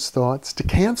notice those thoughts, to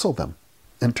cancel them,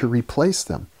 and to replace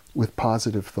them with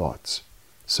positive thoughts.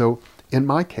 So in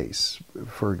my case,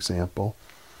 for example,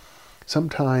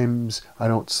 sometimes I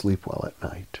don't sleep well at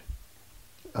night.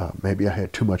 Maybe I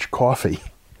had too much coffee,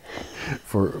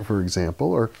 for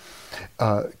example, or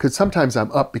because sometimes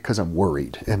I'm up because I'm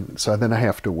worried, and so then I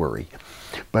have to worry.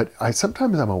 But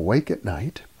sometimes I'm awake at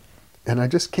night, and I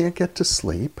just can't get to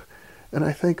sleep, and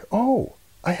I think, oh,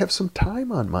 I have some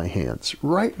time on my hands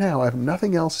right now. I have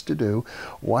nothing else to do.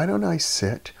 Why don't I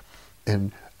sit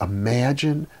and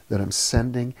imagine that I'm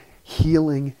sending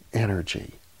healing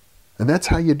energy? And that's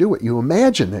how you do it. You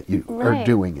imagine that you are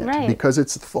doing it because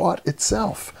it's thought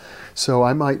itself. So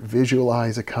I might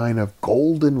visualize a kind of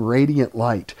golden radiant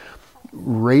light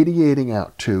radiating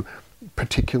out to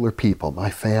particular people, my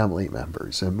family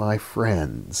members and my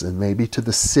friends, and maybe to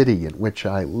the city in which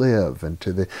I live, and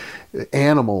to the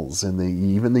animals and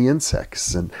even the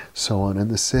insects and so on in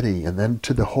the city, and then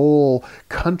to the whole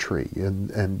country, and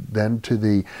then to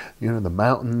the the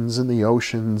mountains and the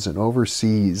oceans and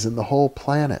overseas and the whole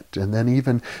planet, and then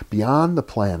even beyond the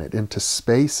planet into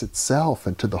space itself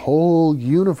and to the whole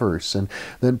universe, and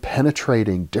then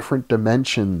penetrating different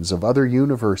dimensions of other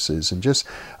universes, and just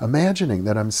imagining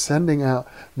that I'm sending out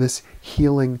this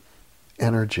healing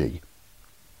energy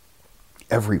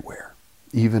everywhere,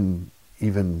 even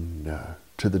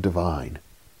to the divine.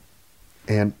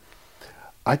 And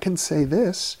I can say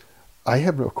this, I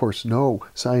have of course no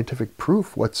scientific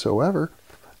proof whatsoever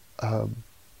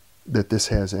that this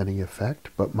has any effect,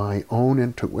 but my own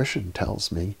intuition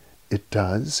tells me it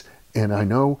does, and I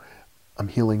know I'm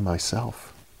healing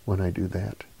myself when I do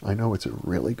that. I know it's a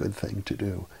really good thing to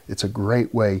do. It's a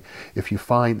great way. If you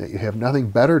find that you have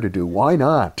nothing better to do, why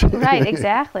not? Right,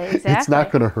 exactly. It's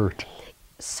not going to hurt.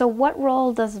 So what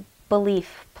role does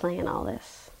belief play in all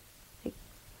this? Like,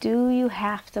 do you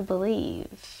have to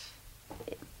believe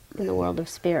in the world of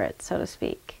spirit, so to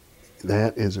speak?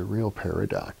 That is a real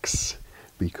paradox,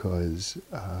 because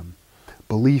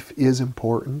belief is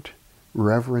important.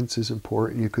 Reverence is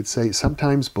important. You could say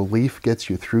sometimes belief gets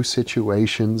you through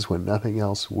situations when nothing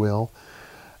else will.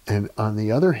 And on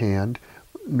the other hand,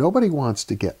 nobody wants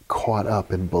to get caught up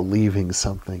in believing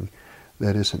something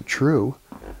that isn't true.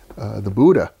 The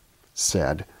Buddha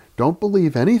said, don't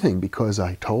believe anything because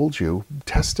I told you.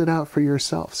 Test it out for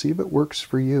yourself. See if it works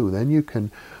for you. Then you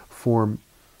can form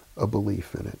a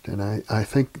belief in it. And I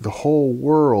think the whole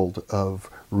world of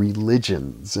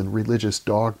religions and religious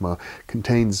dogma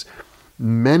contains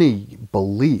many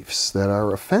beliefs that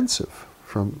are offensive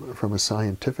from a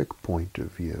scientific point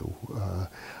of view. I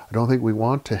don't think we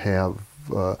want to have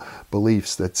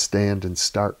beliefs that stand in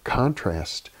stark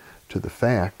contrast to the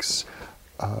facts.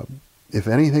 If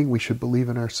anything, we should believe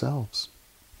in ourselves.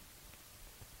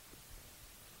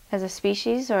 As a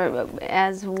species, or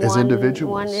as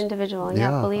individuals? One individual,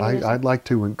 yeah. I'd like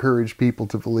to encourage people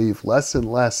to believe less and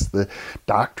less the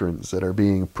doctrines that are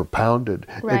being propounded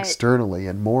externally,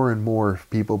 and more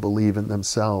people believe in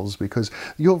themselves, because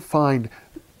you'll find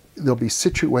there'll be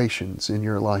situations in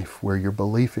your life where your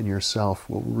belief in yourself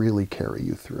will really carry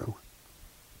you through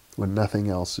when nothing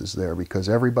else is there, because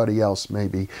everybody else may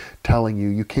be telling you,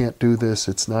 you can't do this,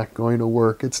 it's not going to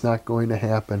work, it's not going to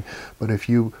happen. But if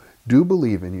you do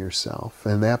believe in yourself,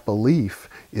 and that belief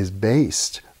is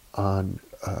based on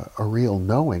a real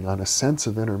knowing, on a sense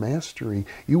of inner mastery,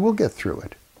 you will get through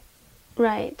it.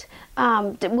 Right.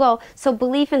 Well, so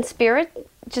belief in spirit,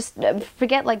 just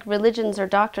forget like religions or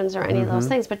doctrines or any of those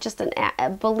things, but just a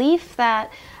belief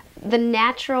that the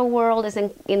natural world is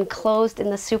enclosed in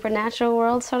the supernatural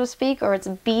world, so to speak, or it's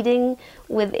beating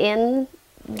within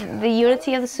the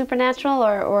unity of the supernatural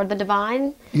or the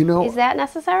divine. Is that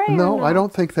necessary? No, I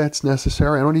don't think that's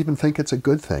necessary. I don't even think it's a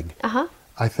good thing. Uh-huh.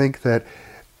 I think that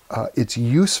it's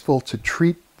useful to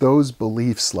treat those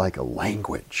beliefs like a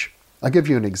language. I'll give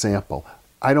you an example.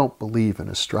 I don't believe in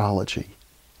astrology,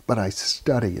 but I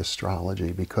study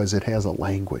astrology because it has a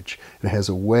language. It has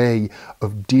a way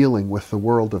of dealing with the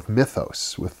world of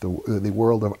mythos, with the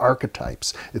world of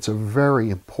archetypes. It's a very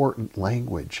important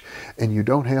language, and you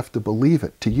don't have to believe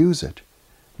it to use it.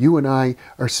 You and I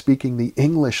are speaking the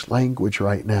English language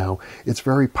right now. It's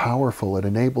very powerful. It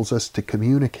enables us to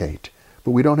communicate,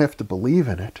 but we don't have to believe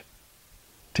in it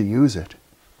to use it.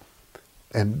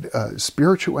 And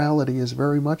spirituality is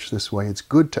very much this way. It's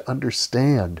good to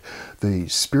understand the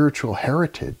spiritual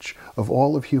heritage of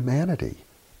all of humanity.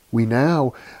 We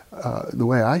now, the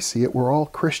way I see it, we're all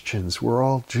Christians, we're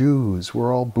all Jews,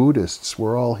 we're all Buddhists,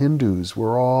 we're all Hindus,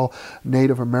 we're all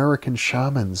Native American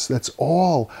shamans. That's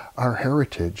all our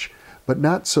heritage, but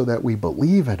not so that we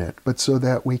believe in it, but so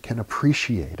that we can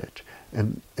appreciate it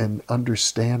and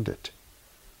understand it.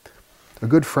 A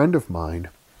good friend of mine,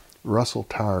 Russell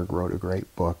Targ, wrote a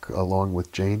great book along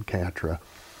with Jane Catra.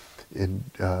 And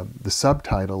the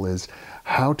subtitle is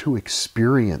How to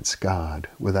Experience God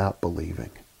Without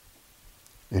Believing.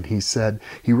 And he said,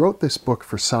 he wrote this book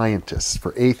for scientists,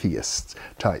 for atheists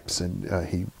types, and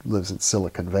he lives in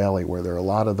Silicon Valley where there are a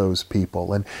lot of those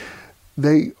people. And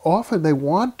they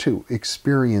want to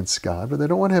experience God, but they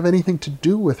don't want to have anything to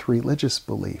do with religious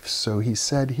beliefs. So he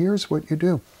said, here's what you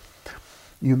do.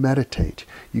 You meditate.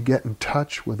 You get in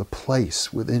touch with a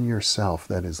place within yourself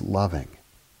that is loving.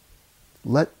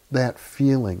 Let that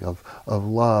feeling of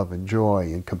love and joy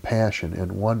and compassion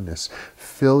and oneness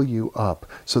fill you up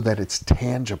so that it's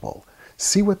tangible.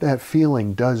 See what that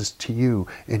feeling does to you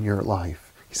in your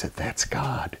life. He said, that's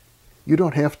God. You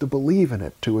don't have to believe in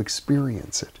it to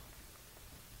experience it.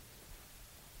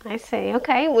 I see.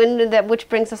 Okay, which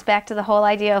brings us back to the whole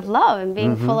idea of love and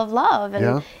being full of love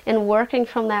and working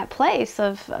from that place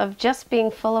of just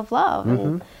being full of love.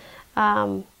 And,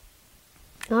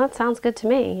 well, that sounds good to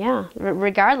me, yeah.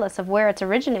 Regardless of where it's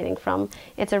originating from,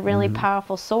 it's a really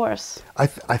powerful source. I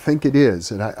think it is.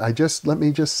 And let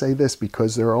me just say this,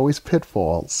 because there are always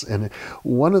pitfalls. And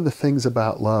one of the things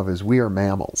about love is we are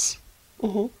mammals.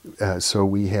 So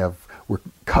we're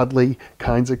cuddly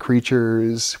kinds of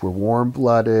creatures, we're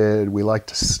warm-blooded, we like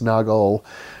to snuggle.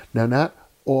 Now, not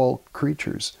all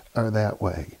creatures are that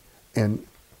way. And,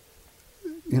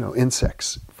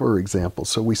 insects, for example.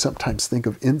 So we sometimes think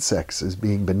of insects as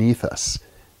being beneath us,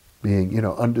 being,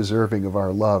 undeserving of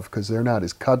our love because they're not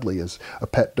as cuddly as a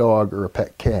pet dog or a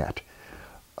pet cat.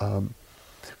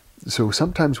 So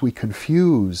sometimes we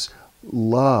confuse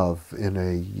love in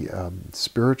a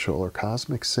spiritual or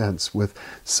cosmic sense with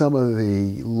some of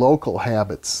the local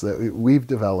habits that we've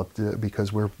developed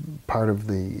because we're part of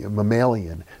the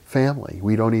mammalian family.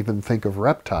 We don't even think of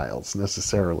reptiles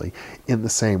necessarily in the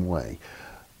same way.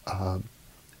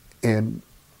 And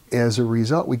as a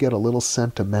result, we get a little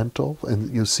sentimental,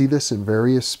 and you'll see this in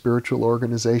various spiritual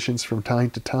organizations from time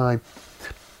to time,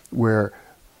 where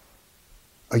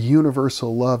a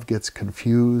universal love gets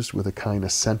confused with a kind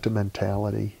of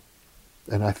sentimentality.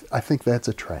 And I think that's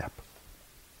a trap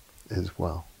as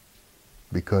well.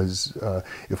 Because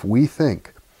if we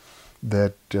think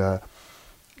that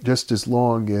just as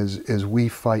long as we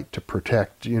fight to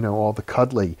protect, all the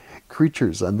cuddly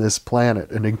creatures on this planet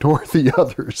and ignore the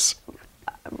others.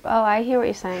 Oh, I hear what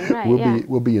you're saying. Right,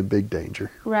 we'll be in big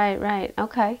danger. Right.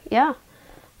 Okay, yeah.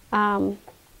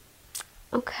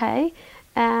 Okay.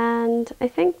 And I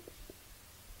think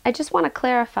I just want to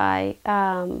clarify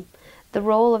the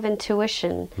role of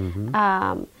intuition.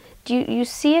 Do you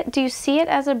see it? Do you see it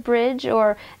as a bridge,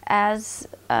 or as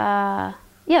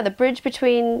the bridge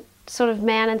between sort of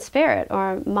man and spirit,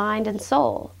 or mind and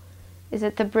soul? Is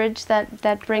it the bridge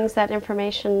that brings that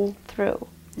information through?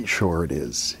 Sure, it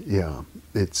is. Yeah,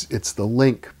 it's the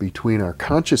link between our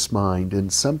conscious mind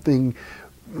and something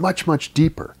much, much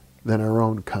deeper than our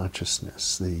own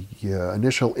consciousness, the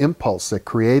initial impulse that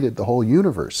created the whole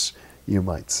universe, you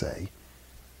might say.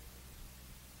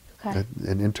 Okay.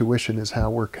 And intuition is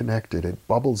how we're connected. It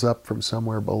bubbles up from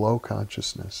somewhere below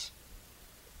consciousness.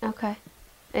 Okay.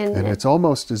 And it's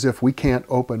almost as if we can't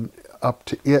open up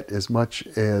to it as much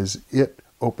as it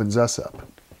opens us up.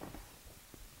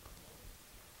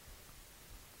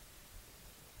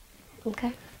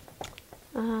 Okay.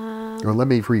 Or let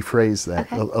me rephrase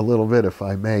that a little bit, if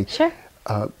I may. Sure.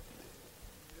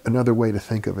 Another way to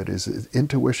think of it is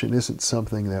intuition isn't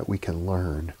something that we can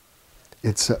learn.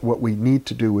 It's what we need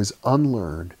to do is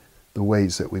unlearn the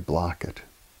ways that we block it.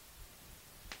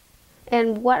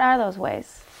 And what are those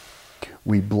ways?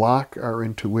 We block our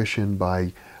intuition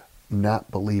by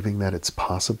not believing that it's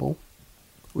possible.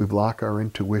 We block our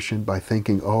intuition by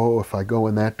thinking, oh, if I go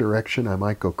in that direction, I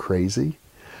might go crazy.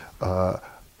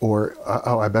 or,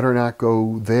 oh, I better not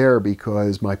go there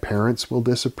because my parents will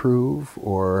disapprove,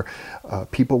 or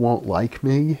people won't like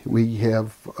me. We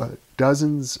have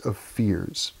dozens of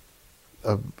fears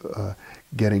of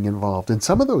getting involved. And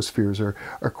some of those fears are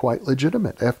quite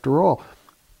legitimate. After all,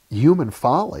 human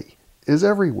folly is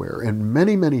everywhere. And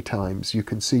many, many times you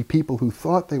can see people who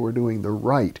thought they were doing the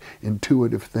right,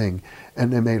 intuitive thing,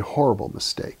 and they made horrible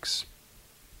mistakes.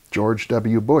 George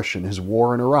W. Bush and his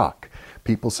war in Iraq.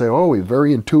 People say, oh, he's a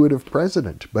very intuitive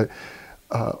president. But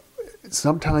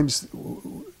sometimes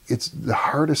it's the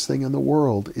hardest thing in the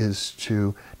world is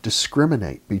to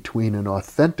discriminate between an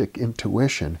authentic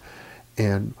intuition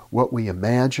and what we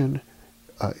imagine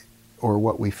or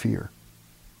what we fear.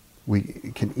 We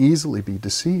can easily be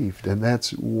deceived, and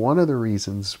that's one of the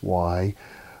reasons why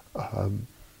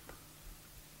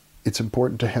it's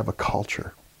important to have a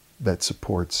culture that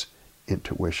supports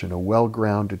intuition, a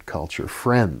well-grounded culture,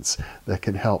 friends that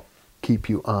can help keep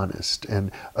you honest,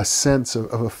 and a sense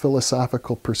of a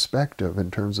philosophical perspective in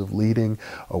terms of leading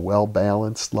a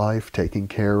well-balanced life, taking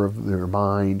care of your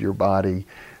mind, your body,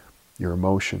 your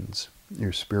emotions,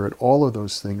 your spirit. All of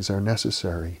those things are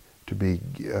necessary to be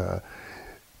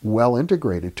well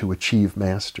integrated to achieve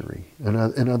mastery.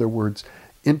 In other words,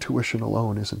 intuition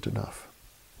alone isn't enough.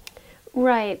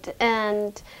 Right,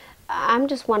 and I'm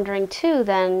just wondering too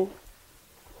then,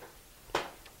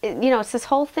 it's this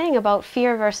whole thing about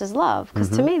fear versus love, because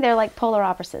to me they're like polar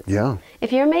opposites. Yeah.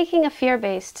 If you're making a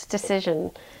fear-based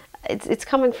decision, it's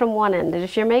coming from one end, and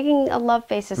if you're making a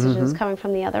love-based decision, it's coming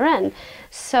from the other end.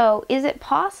 So is it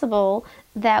possible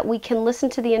that we can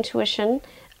listen to the intuition,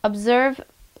 observe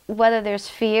whether there's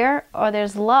fear or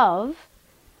there's love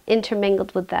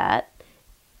intermingled with that,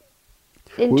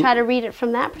 and try to read it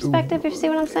from that perspective, if you see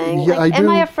what I'm saying? Yeah, like, I do. am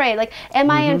I afraid? Like,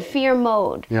 am I in fear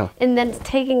mode? Yeah. And then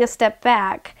taking a step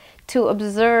back to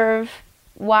observe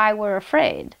why we're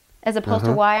afraid, as opposed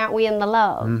to why aren't we in the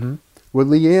love? Well,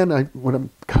 Leanne, what I'm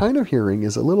kind of hearing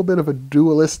is a little bit of a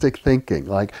dualistic thinking,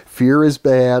 like fear is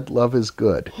bad, love is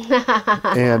good.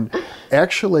 And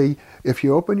actually, if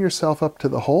you open yourself up to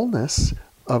the wholeness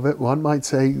of it, one might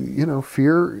say,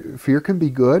 fear can be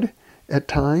good at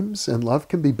times, and love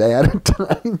can be bad at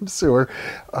times, or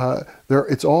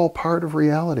it's all part of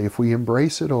reality. If we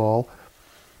embrace it all,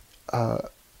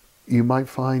 you might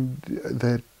find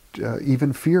that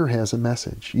even fear has a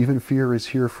message. Even fear is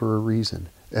here for a reason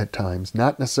at times,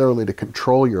 not necessarily to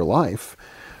control your life,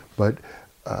 but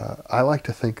I like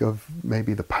to think of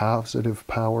maybe the positive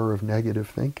power of negative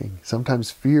thinking.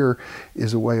 Sometimes fear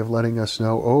is a way of letting us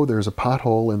know, oh, there's a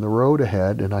pothole in the road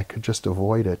ahead and I could just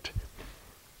avoid it.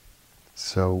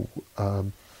 So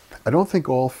I don't think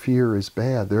all fear is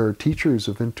bad. There are teachers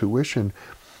of intuition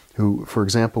who, for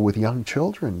example, with young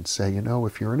children say,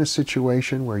 if you're in a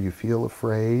situation where you feel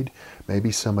afraid,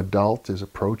 maybe some adult is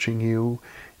approaching you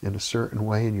in a certain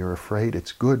way and you're afraid,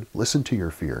 it's good. Listen to your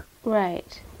fear.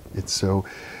 Right. It's so,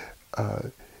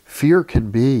 fear can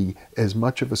be as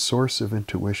much of a source of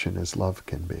intuition as love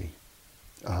can be.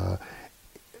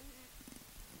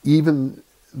 Even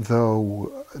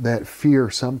though that fear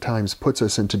sometimes puts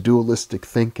us into dualistic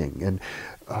thinking, and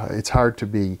it's hard to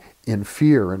be in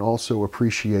fear and also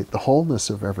appreciate the wholeness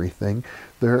of everything,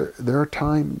 there are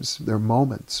times, there are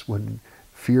moments when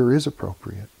fear is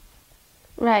appropriate.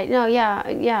 Right. No.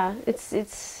 Yeah.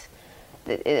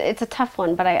 It's a tough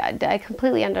one, but I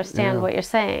completely understand what you're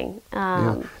saying.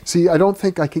 See, I don't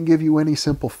think I can give you any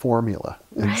simple formula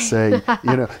and say,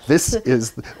 this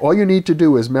is, all you need to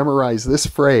do is memorize this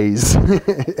phrase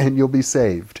and you'll be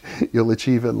saved. You'll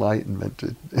achieve enlightenment.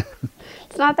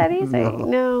 It's not that easy.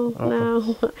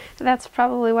 No. That's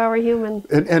probably why we're human.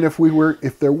 And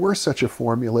if there were such a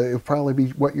formula, it would probably be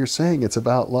what you're saying. It's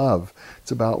about love.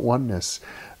 It's about oneness.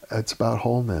 It's about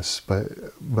wholeness.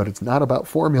 But it's not about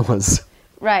formulas.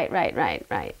 Right.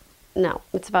 No,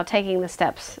 it's about taking the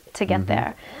steps to get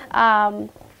there.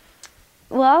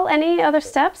 Well, any other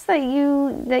steps that you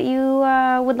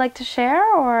would like to share,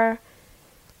 or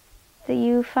that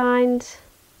you find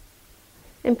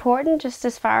important, just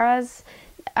as far as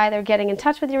either getting in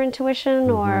touch with your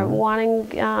intuition or wanting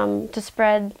to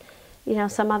spread,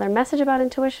 some other message about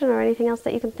intuition, or anything else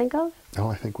that you can think of? Oh,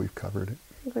 I think we've covered it.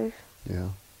 I think Yeah.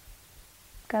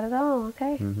 Got it all.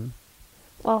 Okay.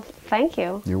 Well, thank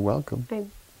you. You're welcome. I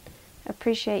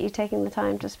appreciate you taking the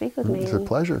time to speak with me. It's a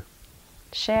pleasure.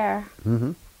 Share.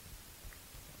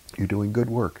 You're doing good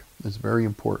work. It's very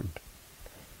important.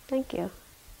 Thank you.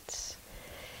 It's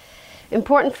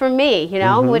important for me,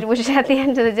 which at the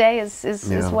end of the day is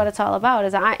what it's all about.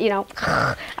 Is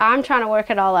I'm trying to work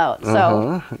it all out.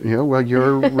 So well,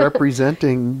 you're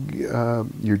representing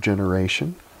your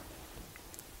generation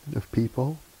of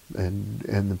people.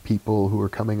 and the people who are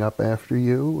coming up after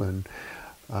you, and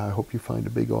I hope you find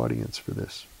a big audience for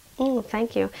this.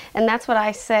 Thank you. And that's what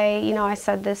I say, you know, I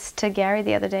said this to Gary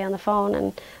the other day on the phone,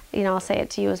 and, you know, I'll say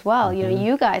it to you as well. Mm-hmm. You know,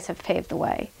 you guys have paved the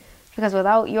way. Because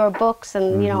without your books and,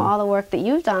 mm-hmm. you know, all the work that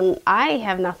you've done, I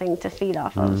have nothing to feed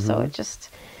off of. Mm-hmm. So it just,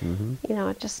 mm-hmm. you know,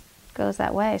 it just goes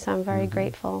that way. So I'm very mm-hmm.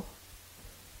 grateful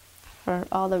for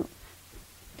all the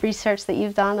research that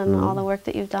you've done and mm-hmm. all the work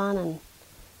that you've done. And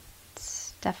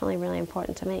it's definitely really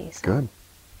important to me. So good.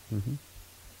 Mm-hmm.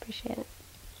 Appreciate it.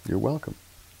 You're welcome.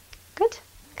 Good.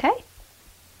 Okay.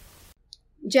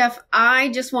 Jeff, I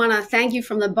just want to thank you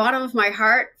from the bottom of my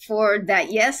heart for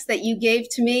that yes that you gave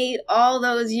to me all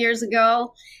those years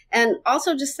ago. And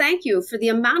also just thank you for the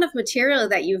amount of material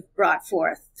that you've brought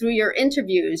forth through your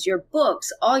interviews, your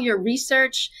books, all your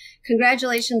research.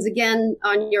 Congratulations again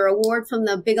on your award from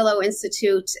the Bigelow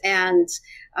Institute. And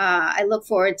I look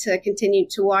forward to continue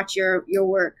to watch your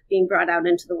work being brought out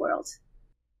into the world.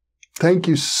 Thank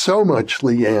you so much,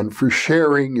 Leanne, for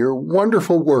sharing your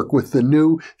wonderful work with the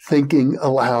new Thinking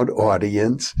Aloud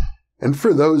audience. And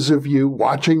for those of you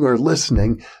watching or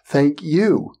listening, thank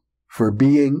you for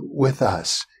being with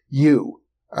us. You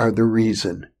are the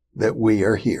reason that we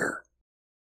are here.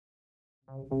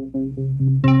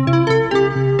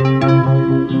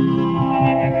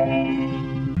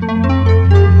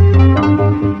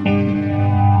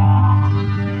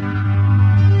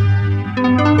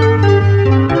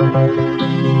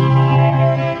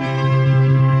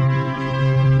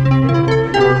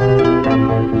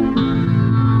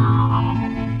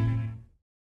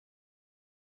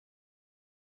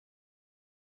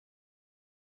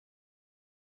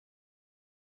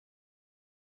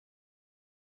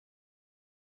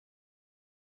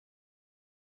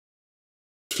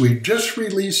 We've just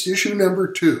released issue number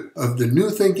 2 of the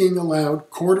New Thinking Aloud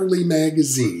Quarterly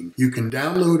Magazine. You can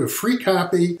download a free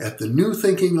copy at the New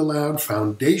Thinking Aloud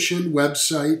Foundation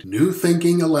website,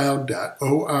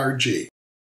 newthinkingaloud.org.